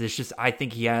targets. It's just, I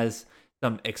think he has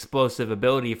some explosive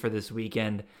ability for this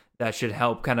weekend that should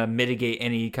help kind of mitigate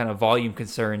any kind of volume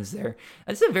concerns there.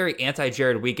 It's a very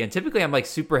anti-Jared weekend. Typically, I'm like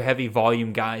super heavy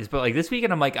volume guys, but like this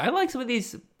weekend, I'm like, I like some of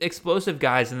these explosive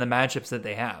guys in the matchups that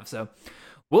they have. So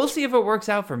we'll see if it works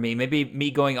out for me. Maybe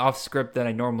me going off script that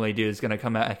I normally do is going to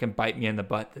come out and bite me in the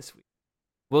butt this week.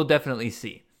 We'll definitely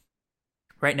see.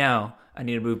 right now, I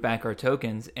need to move back our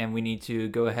tokens, and we need to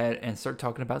go ahead and start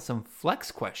talking about some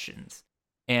flex questions.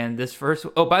 And this first,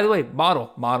 oh, by the way,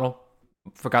 model.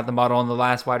 Forgot the model on the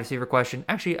last wide receiver question.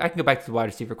 Actually, I can go back to the wide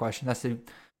receiver question. That's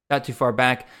not too far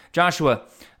back. Joshua,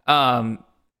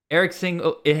 Eric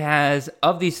Single, it has,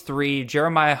 of these three,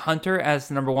 Jeremiah Hunter as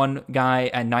the number one guy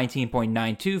at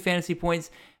 19.92 fantasy points,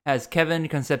 has Kevin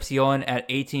Concepcion at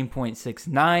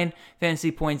 18.69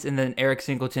 fantasy points, and then Eric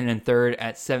Singleton in third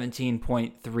at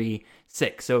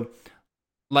 17.36. So,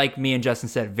 like me and Justin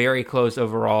said, very close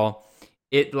overall.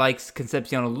 It likes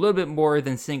Concepcion a little bit more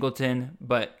than Singleton,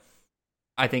 but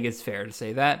I think it's fair to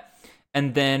say that.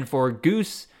 And then for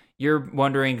Goose, you're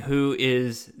wondering who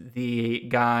is the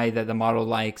guy that the model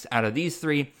likes out of these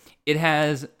three. It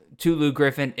has Tulu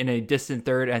Griffin in a distant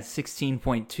third at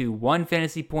 16.21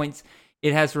 fantasy points.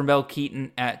 It has Ramel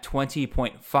Keaton at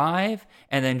 20.5,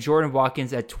 and then Jordan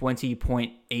Watkins at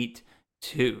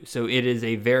 20.82. So it is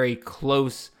a very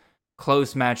close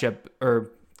matchup, or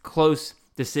close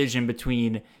decision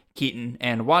between Keaton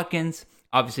and Watkins.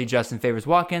 Obviously, Justin favors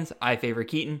Watkins. I favor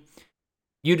Keaton.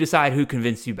 You decide who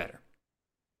convinced you better.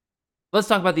 Let's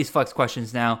talk about these flex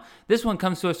questions now. This one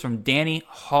comes to us from Danny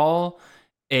Hall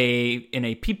in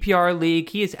a PPR league.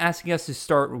 He is asking us to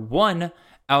start one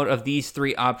out of these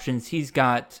three options. He's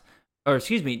got, this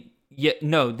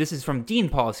is from Dean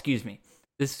Paul, excuse me.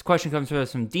 This question comes to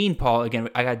us from Dean Paul. Again,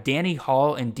 I got Danny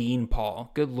Hall and Dean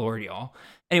Paul. Good Lord, y'all.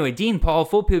 Anyway, Dean Paul,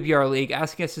 full PPR league,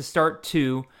 asking us to start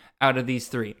two out of these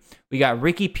three. We got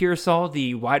Ricky Pearsall,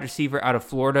 the wide receiver out of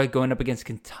Florida, going up against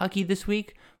Kentucky this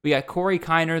week. We got Corey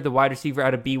Kiner, the wide receiver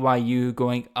out of BYU,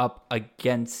 going up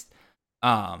against,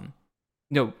 Corey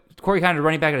Kiner,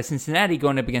 running back out of Cincinnati,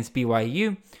 going up against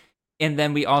BYU. And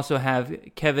then we also have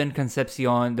Kevin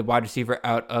Concepcion, the wide receiver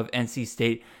out of NC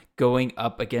State, going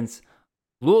up against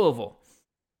Louisville.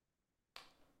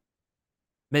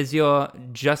 Monsieur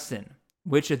Justin,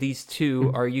 which of these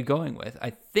two are you going with?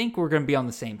 I think we're going to be on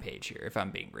the same page here, if I'm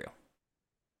being real.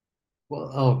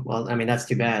 Well, I mean, that's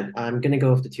too bad. I'm going to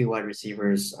go with the two wide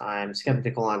receivers. I'm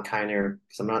skeptical on Kiner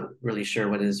because I'm not really sure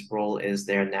what his role is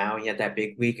there now. He had that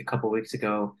big week a couple weeks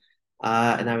ago,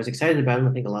 and I was excited about him.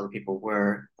 I think a lot of people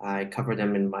were. I covered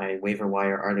him in my waiver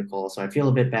wire article, so I feel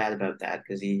a bit bad about that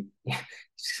because he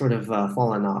sort of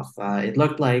fallen off. It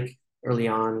looked like early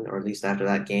on, or at least after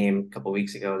that game a couple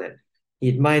weeks ago, that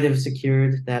he might have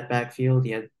secured that backfield.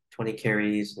 He had 20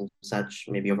 carries and such,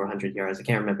 maybe over 100 yards. I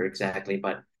can't remember exactly,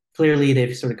 but clearly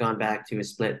they've sort of gone back to a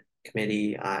split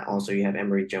committee. Also, you have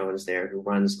Emory Jones there, who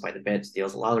runs quite a bit,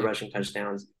 steals a lot of rushing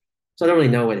touchdowns. So I don't really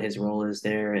know what his role is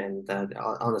there. And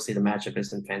honestly, the matchup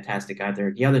isn't fantastic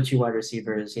either. The other two wide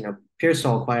receivers,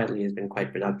 Pearsall quietly has been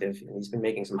quite productive, and he's been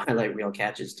making some highlight reel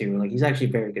catches too. Like, he's actually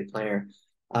a very good player.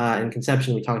 In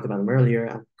Conception, we talked about him earlier.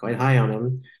 I'm quite high on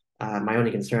him. My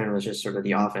only concern was just sort of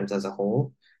the offense as a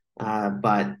whole.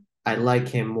 But I like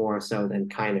him more so than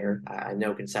Kiner. I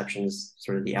know Conception's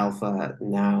sort of the alpha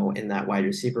now in that wide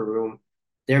receiver room.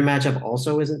 Their matchup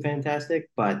also isn't fantastic,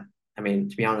 but I mean,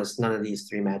 to be honest, none of these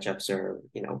three matchups are,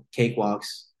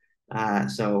 cakewalks.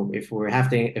 So if I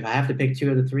have to pick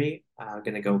two of the three, I'm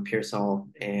gonna go Pearsall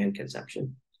and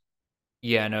Conception.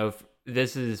 Yeah, no,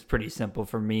 this is pretty simple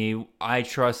for me. I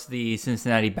trust the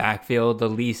Cincinnati backfield the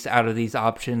least out of these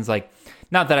options. Like,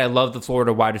 not that I love the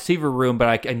Florida wide receiver room, but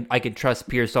I can trust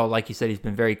Pearsall. Like you said, he's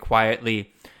been very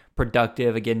quietly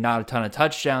productive. Again, not a ton of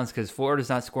touchdowns because Florida's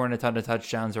not scoring a ton of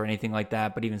touchdowns or anything like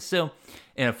that. But even still,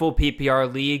 in a full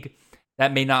PPR league,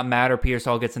 that may not matter.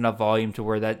 Pearsall gets enough volume to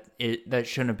where that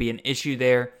shouldn't be an issue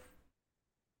there.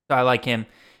 So I like him.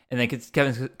 And then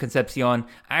Kevin Concepcion,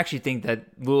 I actually think that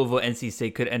Louisville-NC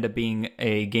State could end up being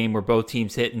a game where both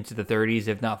teams hit into the 30s,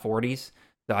 if not 40s.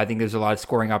 So I think there's a lot of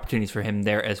scoring opportunities for him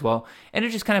there as well. And it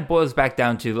just kind of boils back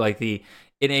down to like in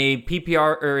a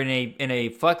PPR or in a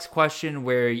flex question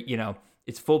where,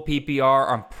 it's full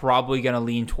PPR, I'm probably going to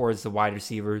lean towards the wide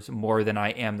receivers more than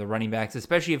I am the running backs,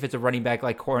 especially if it's a running back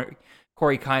like Corey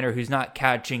Kiner, who's not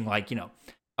catching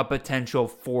a potential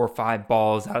 4 or 5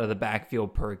 balls out of the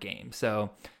backfield per game.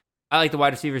 So I like the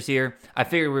wide receivers here. I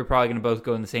figured we were probably going to both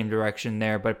go in the same direction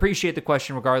there, but appreciate the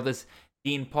question regardless.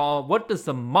 Dean Paul, what does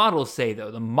the model say, though?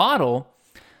 The model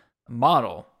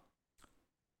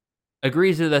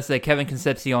agrees with us that Kevin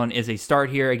Concepcion is a start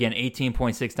here. Again,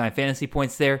 18.69 fantasy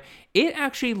points there. It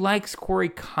actually likes Corey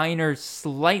Kiner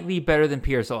slightly better than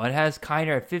Pearsall. It has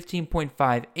Kiner at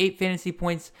 15.58 fantasy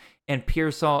points and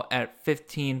Pearsall at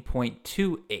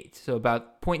 15.28. So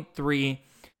about 0.3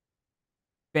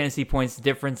 fantasy points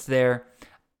difference there.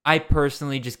 I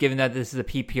personally, just given that this is a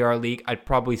PPR league, I'd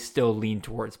probably still lean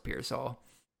towards Pearsall.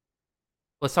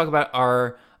 Let's talk about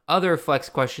our other flex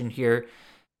question here.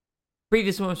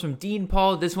 Previous one was from Dean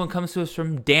Paul. This one comes to us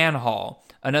from Dan Hall.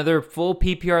 Another full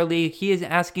PPR league. He is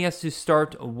asking us to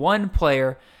start one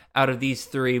player out of these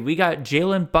three. We got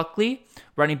Jalen Buckley,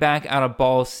 running back out of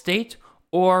Ball State,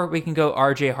 or we can go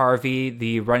RJ Harvey,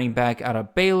 the running back out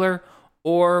of Baylor,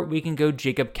 or we can go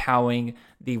Jacob Cowing,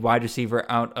 the wide receiver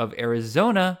out of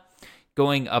Arizona,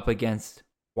 going up against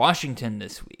Washington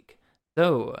this week.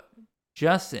 So,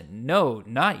 Justin, no,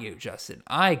 not you, Justin.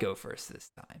 I go first this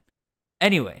time.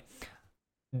 Anyway,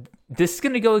 this is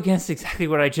going to go against exactly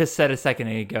what I just said a second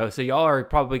ago. So y'all are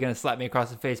probably going to slap me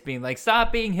across the face being like,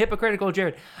 stop being hypocritical,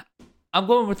 Jared. I'm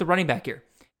going with the running back here.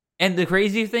 And the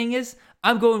crazy thing is,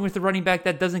 I'm going with the running back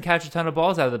that doesn't catch a ton of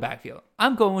balls out of the backfield.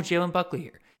 I'm going with Jalen Buckley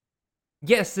here.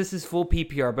 Yes, this is full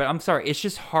PPR, but I'm sorry. It's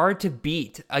just hard to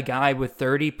beat a guy with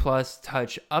 30-plus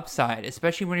touch upside,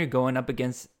 especially when you're going up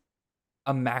against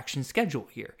a Maction schedule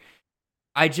here.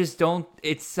 I just don't.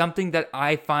 It's something that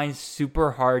I find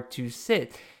super hard to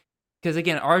sit. Because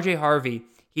again, RJ Harvey,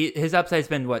 his upside's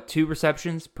been, 2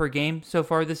 receptions per game so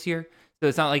far this year? So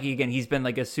it's not like, again, he's been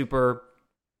like a super.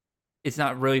 It's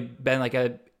not really been like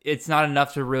a. It's not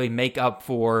enough to really make up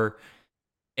for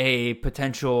a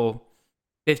potential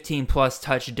 15-plus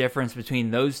touch difference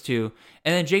between those two.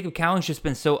 And then Jacob Cowing's just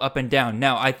been so up and down.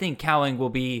 Now, I think Cowing will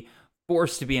be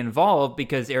forced to be involved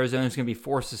because Arizona's going to be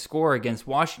forced to score against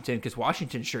Washington because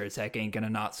Washington sure as heck ain't going to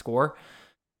not score.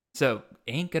 So,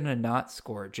 ain't going to not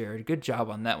score, Jared. Good job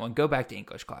on that one. Go back to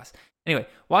English class. Anyway,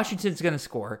 Washington's going to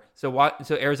score, so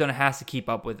Arizona has to keep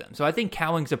up with them. So I think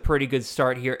Cowing's a pretty good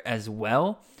start here as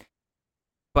well.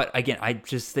 But again, I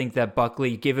just think that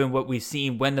Buckley, given what we've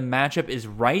seen, when the matchup is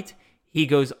right, he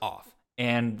goes off.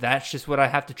 And that's just what I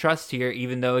have to trust here,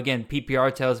 even though, again,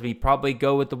 PPR tells me probably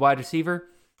go with the wide receiver.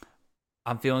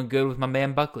 I'm feeling good with my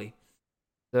man Buckley.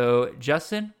 So,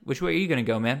 Justin, which way are you going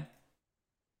to go, man?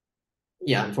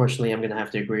 Yeah, unfortunately, I'm going to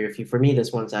have to agree with you. For me,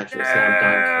 this one's actually a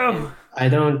slam dunk. I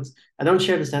don't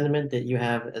share the sentiment that you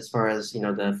have as far as,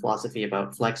 the philosophy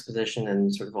about flex position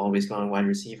and sort of always going wide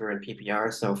receiver and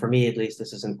PPR. So for me, at least,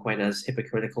 this isn't quite as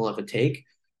hypocritical of a take.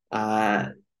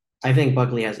 I think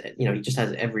Buckley has, he just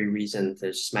has every reason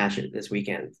to smash it this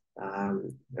weekend.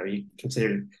 You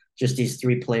consider just these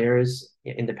three players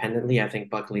independently. I think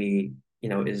Buckley,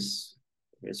 is,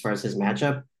 as far as his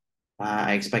matchup,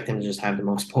 I expect him to just have the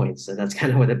most points. So that's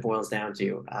kind of what it boils down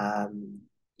to.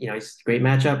 He's a great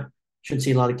matchup. Should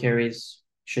see a lot of carries.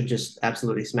 Should just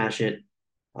absolutely smash it.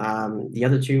 The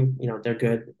other two, they're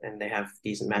good and they have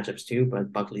decent matchups too,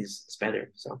 but Buckley's is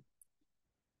better. So,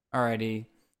 alrighty.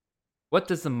 What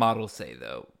does the model say,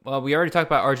 though? Well, we already talked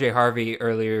about RJ Harvey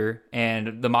earlier,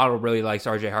 and the model really likes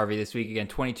RJ Harvey this week. Again,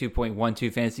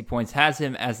 22.12 fantasy points, has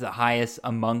him as the highest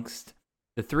amongst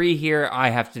the three here. I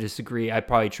have to disagree. I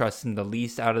probably trust him the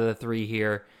least out of the three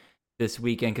here this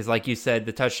weekend, because like you said,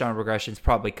 the touchdown regression is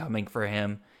probably coming for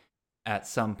him at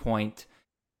some point.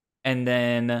 And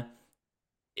then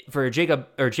for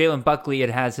Jalen Buckley, it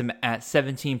has him at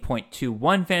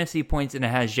 17.21 fantasy points, and it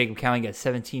has Jacob Cowing at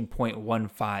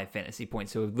 17.15 fantasy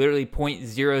points. So literally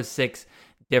 0.06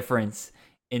 difference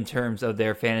in terms of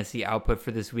their fantasy output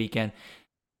for this weekend.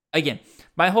 Again,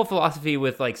 my whole philosophy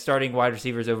with starting wide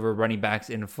receivers over running backs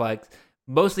in flex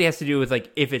mostly has to do with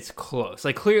if it's close.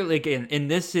 Clearly, again, in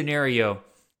this scenario,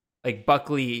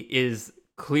 Buckley is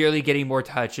clearly getting more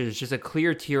touches, just a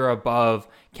clear tier above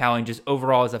Cowing just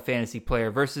overall as a fantasy player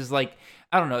versus I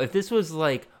don't know, if this was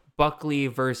Buckley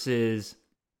versus,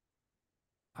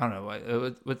 I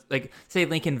don't know, say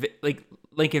Lincoln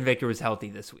Victor was healthy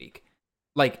this week.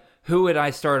 Who would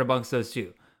I start amongst those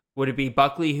two? Would it be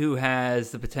Buckley, who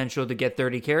has the potential to get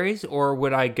 30 carries, or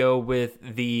would I go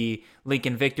with the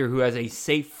Lincoln Victor, who has a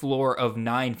safe floor of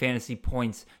 9 fantasy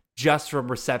points just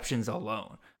from receptions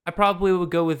alone? I probably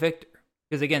would go with Victor,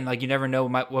 because again, you never know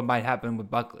what might happen with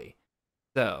Buckley.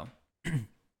 So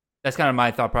that's kind of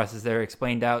my thought process there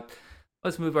explained out.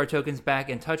 Let's move our tokens back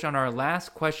and touch on our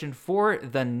last question for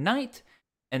the night.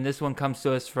 And this one comes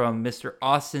to us from Mr.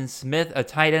 Austin Smith, a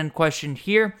tight end question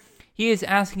here. He is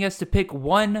asking us to pick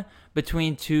one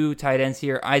between two tight ends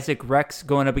here. Isaac Rex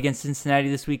going up against Cincinnati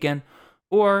this weekend,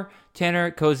 or Tanner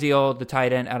Koziel, the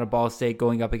tight end out of Ball State,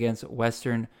 going up against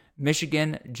Western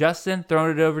Michigan. Justin,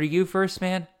 throwing it over to you first,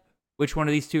 man. Which one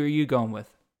of these two are you going with?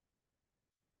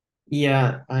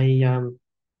 Yeah,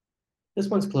 this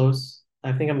one's close.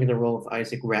 I think I'm going to roll with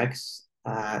Isaac Rex.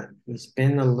 He's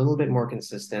been a little bit more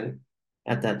consistent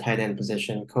at that tight end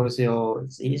position.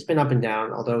 Koziel, he's been up and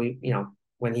down, although,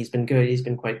 when he's been good, he's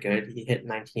been quite good. He hit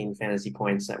 19 fantasy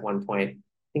points at one point. I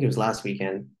think it was last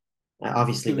weekend.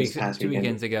 Obviously, this past weekend. 2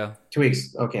 weekends ago. 2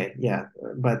 weeks. Okay, yeah.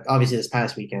 But obviously, this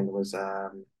past weekend was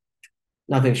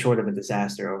nothing short of a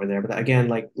disaster over there. But again,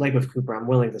 like with Cooper, I'm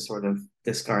willing to sort of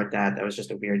discard that. That was just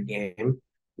a weird game.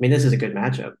 I mean, this is a good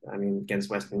matchup. I mean, against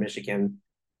Western Michigan.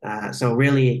 So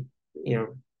really,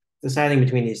 deciding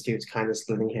between these two, it's kind of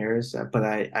splitting hairs. But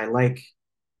I like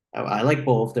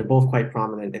both. They're both quite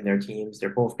prominent in their teams. They're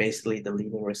both basically the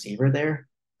leading receiver there.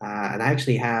 And I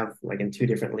actually have, like in two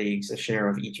different leagues, a share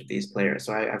of each of these players.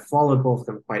 So I followed both of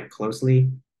them quite closely.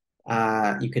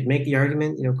 You could make the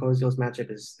argument, Koziel's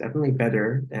matchup is definitely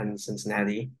better than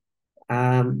Cincinnati.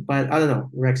 But I don't know.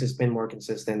 Rex has been more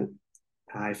consistent.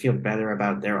 I feel better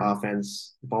about their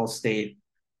offense. Ball State,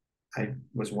 I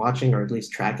was watching or at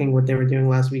least tracking what they were doing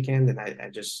last weekend, and I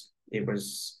just it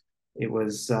was not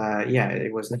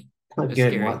It's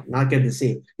good, scary. not good to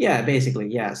see. Yeah, basically,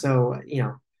 yeah. So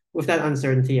with that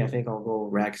uncertainty, I think I'll go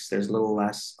Rex. There's a little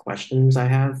less questions I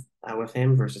have with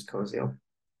him versus Koziel.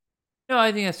 No,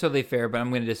 I think that's totally fair, but I'm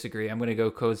going to disagree. I'm going to go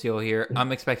Koziel here.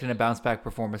 I'm expecting a bounce back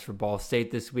performance for Ball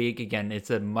State this week. Again, it's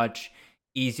a much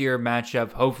easier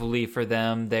matchup, hopefully, for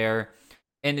them there.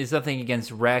 And it's nothing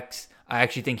against Rex. I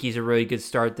actually think he's a really good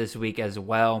start this week as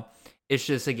well. It's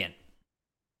just, again,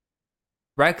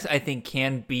 Rex, I think,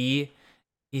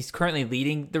 he's currently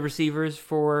leading the receivers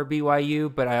for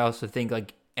BYU, but I also think,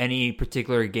 like, any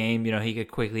particular game, he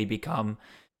could quickly become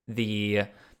the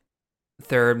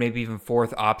third, maybe even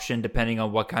fourth option, depending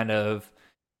on what kind of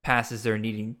passes they're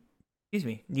needing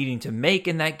to make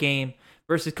in that game.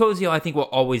 Versus Koziel, I think will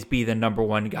always be the number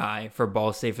one guy for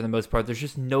Ball State for the most part. There's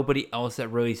just nobody else that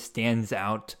really stands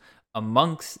out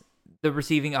amongst the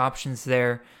receiving options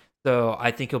there. So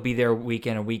I think he'll be there week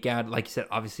in and week out. Like you said,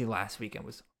 obviously last weekend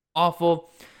was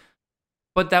awful,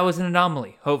 but that was an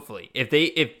anomaly. Hopefully, if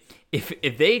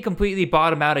they completely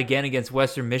bottom out again against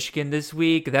Western Michigan this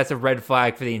week, that's a red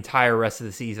flag for the entire rest of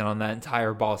the season on that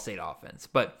entire Ball State offense.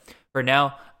 But for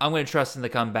now, I'm going to trust in the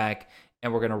comeback,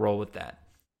 and we're going to roll with that.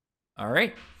 All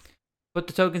right. Put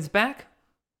the tokens back.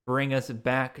 Bring us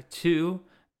back to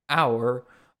our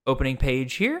opening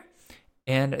page here.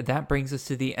 And that brings us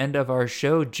to the end of our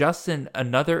show. Justin,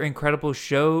 another incredible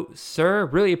show, sir.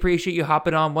 Really appreciate you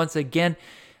hopping on once again.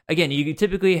 Again, you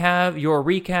typically have your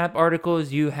recap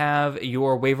articles. You have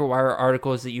your waiver wire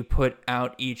articles that you put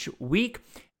out each week.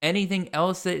 Anything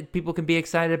else that people can be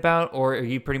excited about? Or are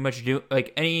you pretty much do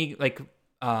like any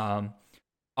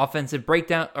offense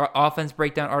breakdown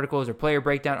articles or player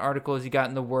breakdown articles you got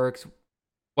in the works?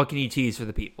 What can you tease for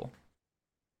the people?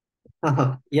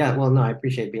 Yeah, well, no, I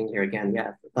appreciate being here again. Yeah,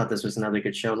 I thought this was another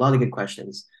good show. A lot of good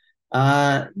questions.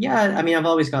 Yeah, I mean, I've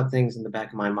always got things in the back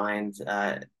of my mind.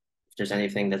 If there's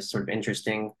anything that's sort of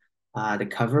interesting to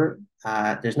cover,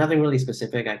 there's nothing really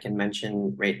specific I can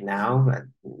mention right now.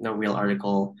 No real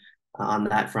article on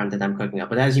that front that I'm cooking up.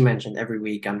 But as you mentioned, every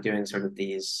week I'm doing sort of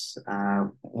these.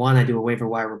 One, I do a waiver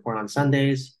wire report on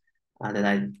Sundays. That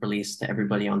I release to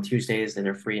everybody on Tuesdays that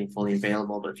are free and fully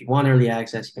available. But if you want early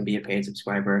access, you can be a paid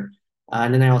subscriber.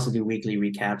 And then I also do weekly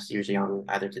recaps, usually on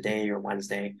either today or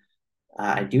Wednesday.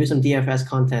 I do some DFS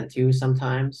content too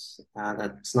sometimes.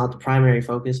 That's not the primary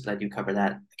focus, but I do cover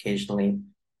that occasionally.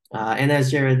 And as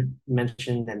Jared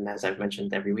mentioned, and as I've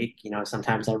mentioned every week,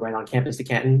 sometimes I write on Campus to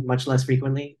Canton, much less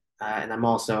frequently. And I'm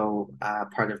also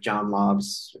part of John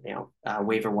Lobb's,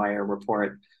 waiver wire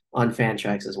report on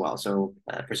Fantrax as well. So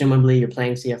presumably you're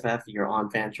playing CFF, you're on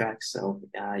Fantrax, so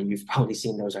you've probably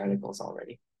seen those articles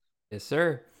already. Yes,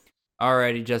 sir.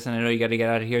 Alrighty, Justin, I know you got to get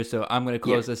out of here, so I'm going to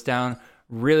close this down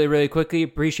really, really quickly.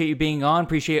 Appreciate you being on.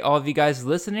 Appreciate all of you guys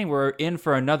listening. We're in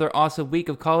for another awesome week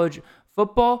of college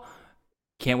football.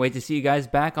 Can't wait to see you guys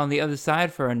back on the other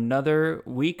side for another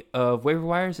week of waiver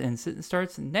wires and sit and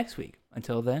starts next week.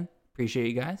 Until then, appreciate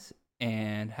you guys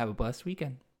and have a blessed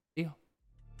weekend.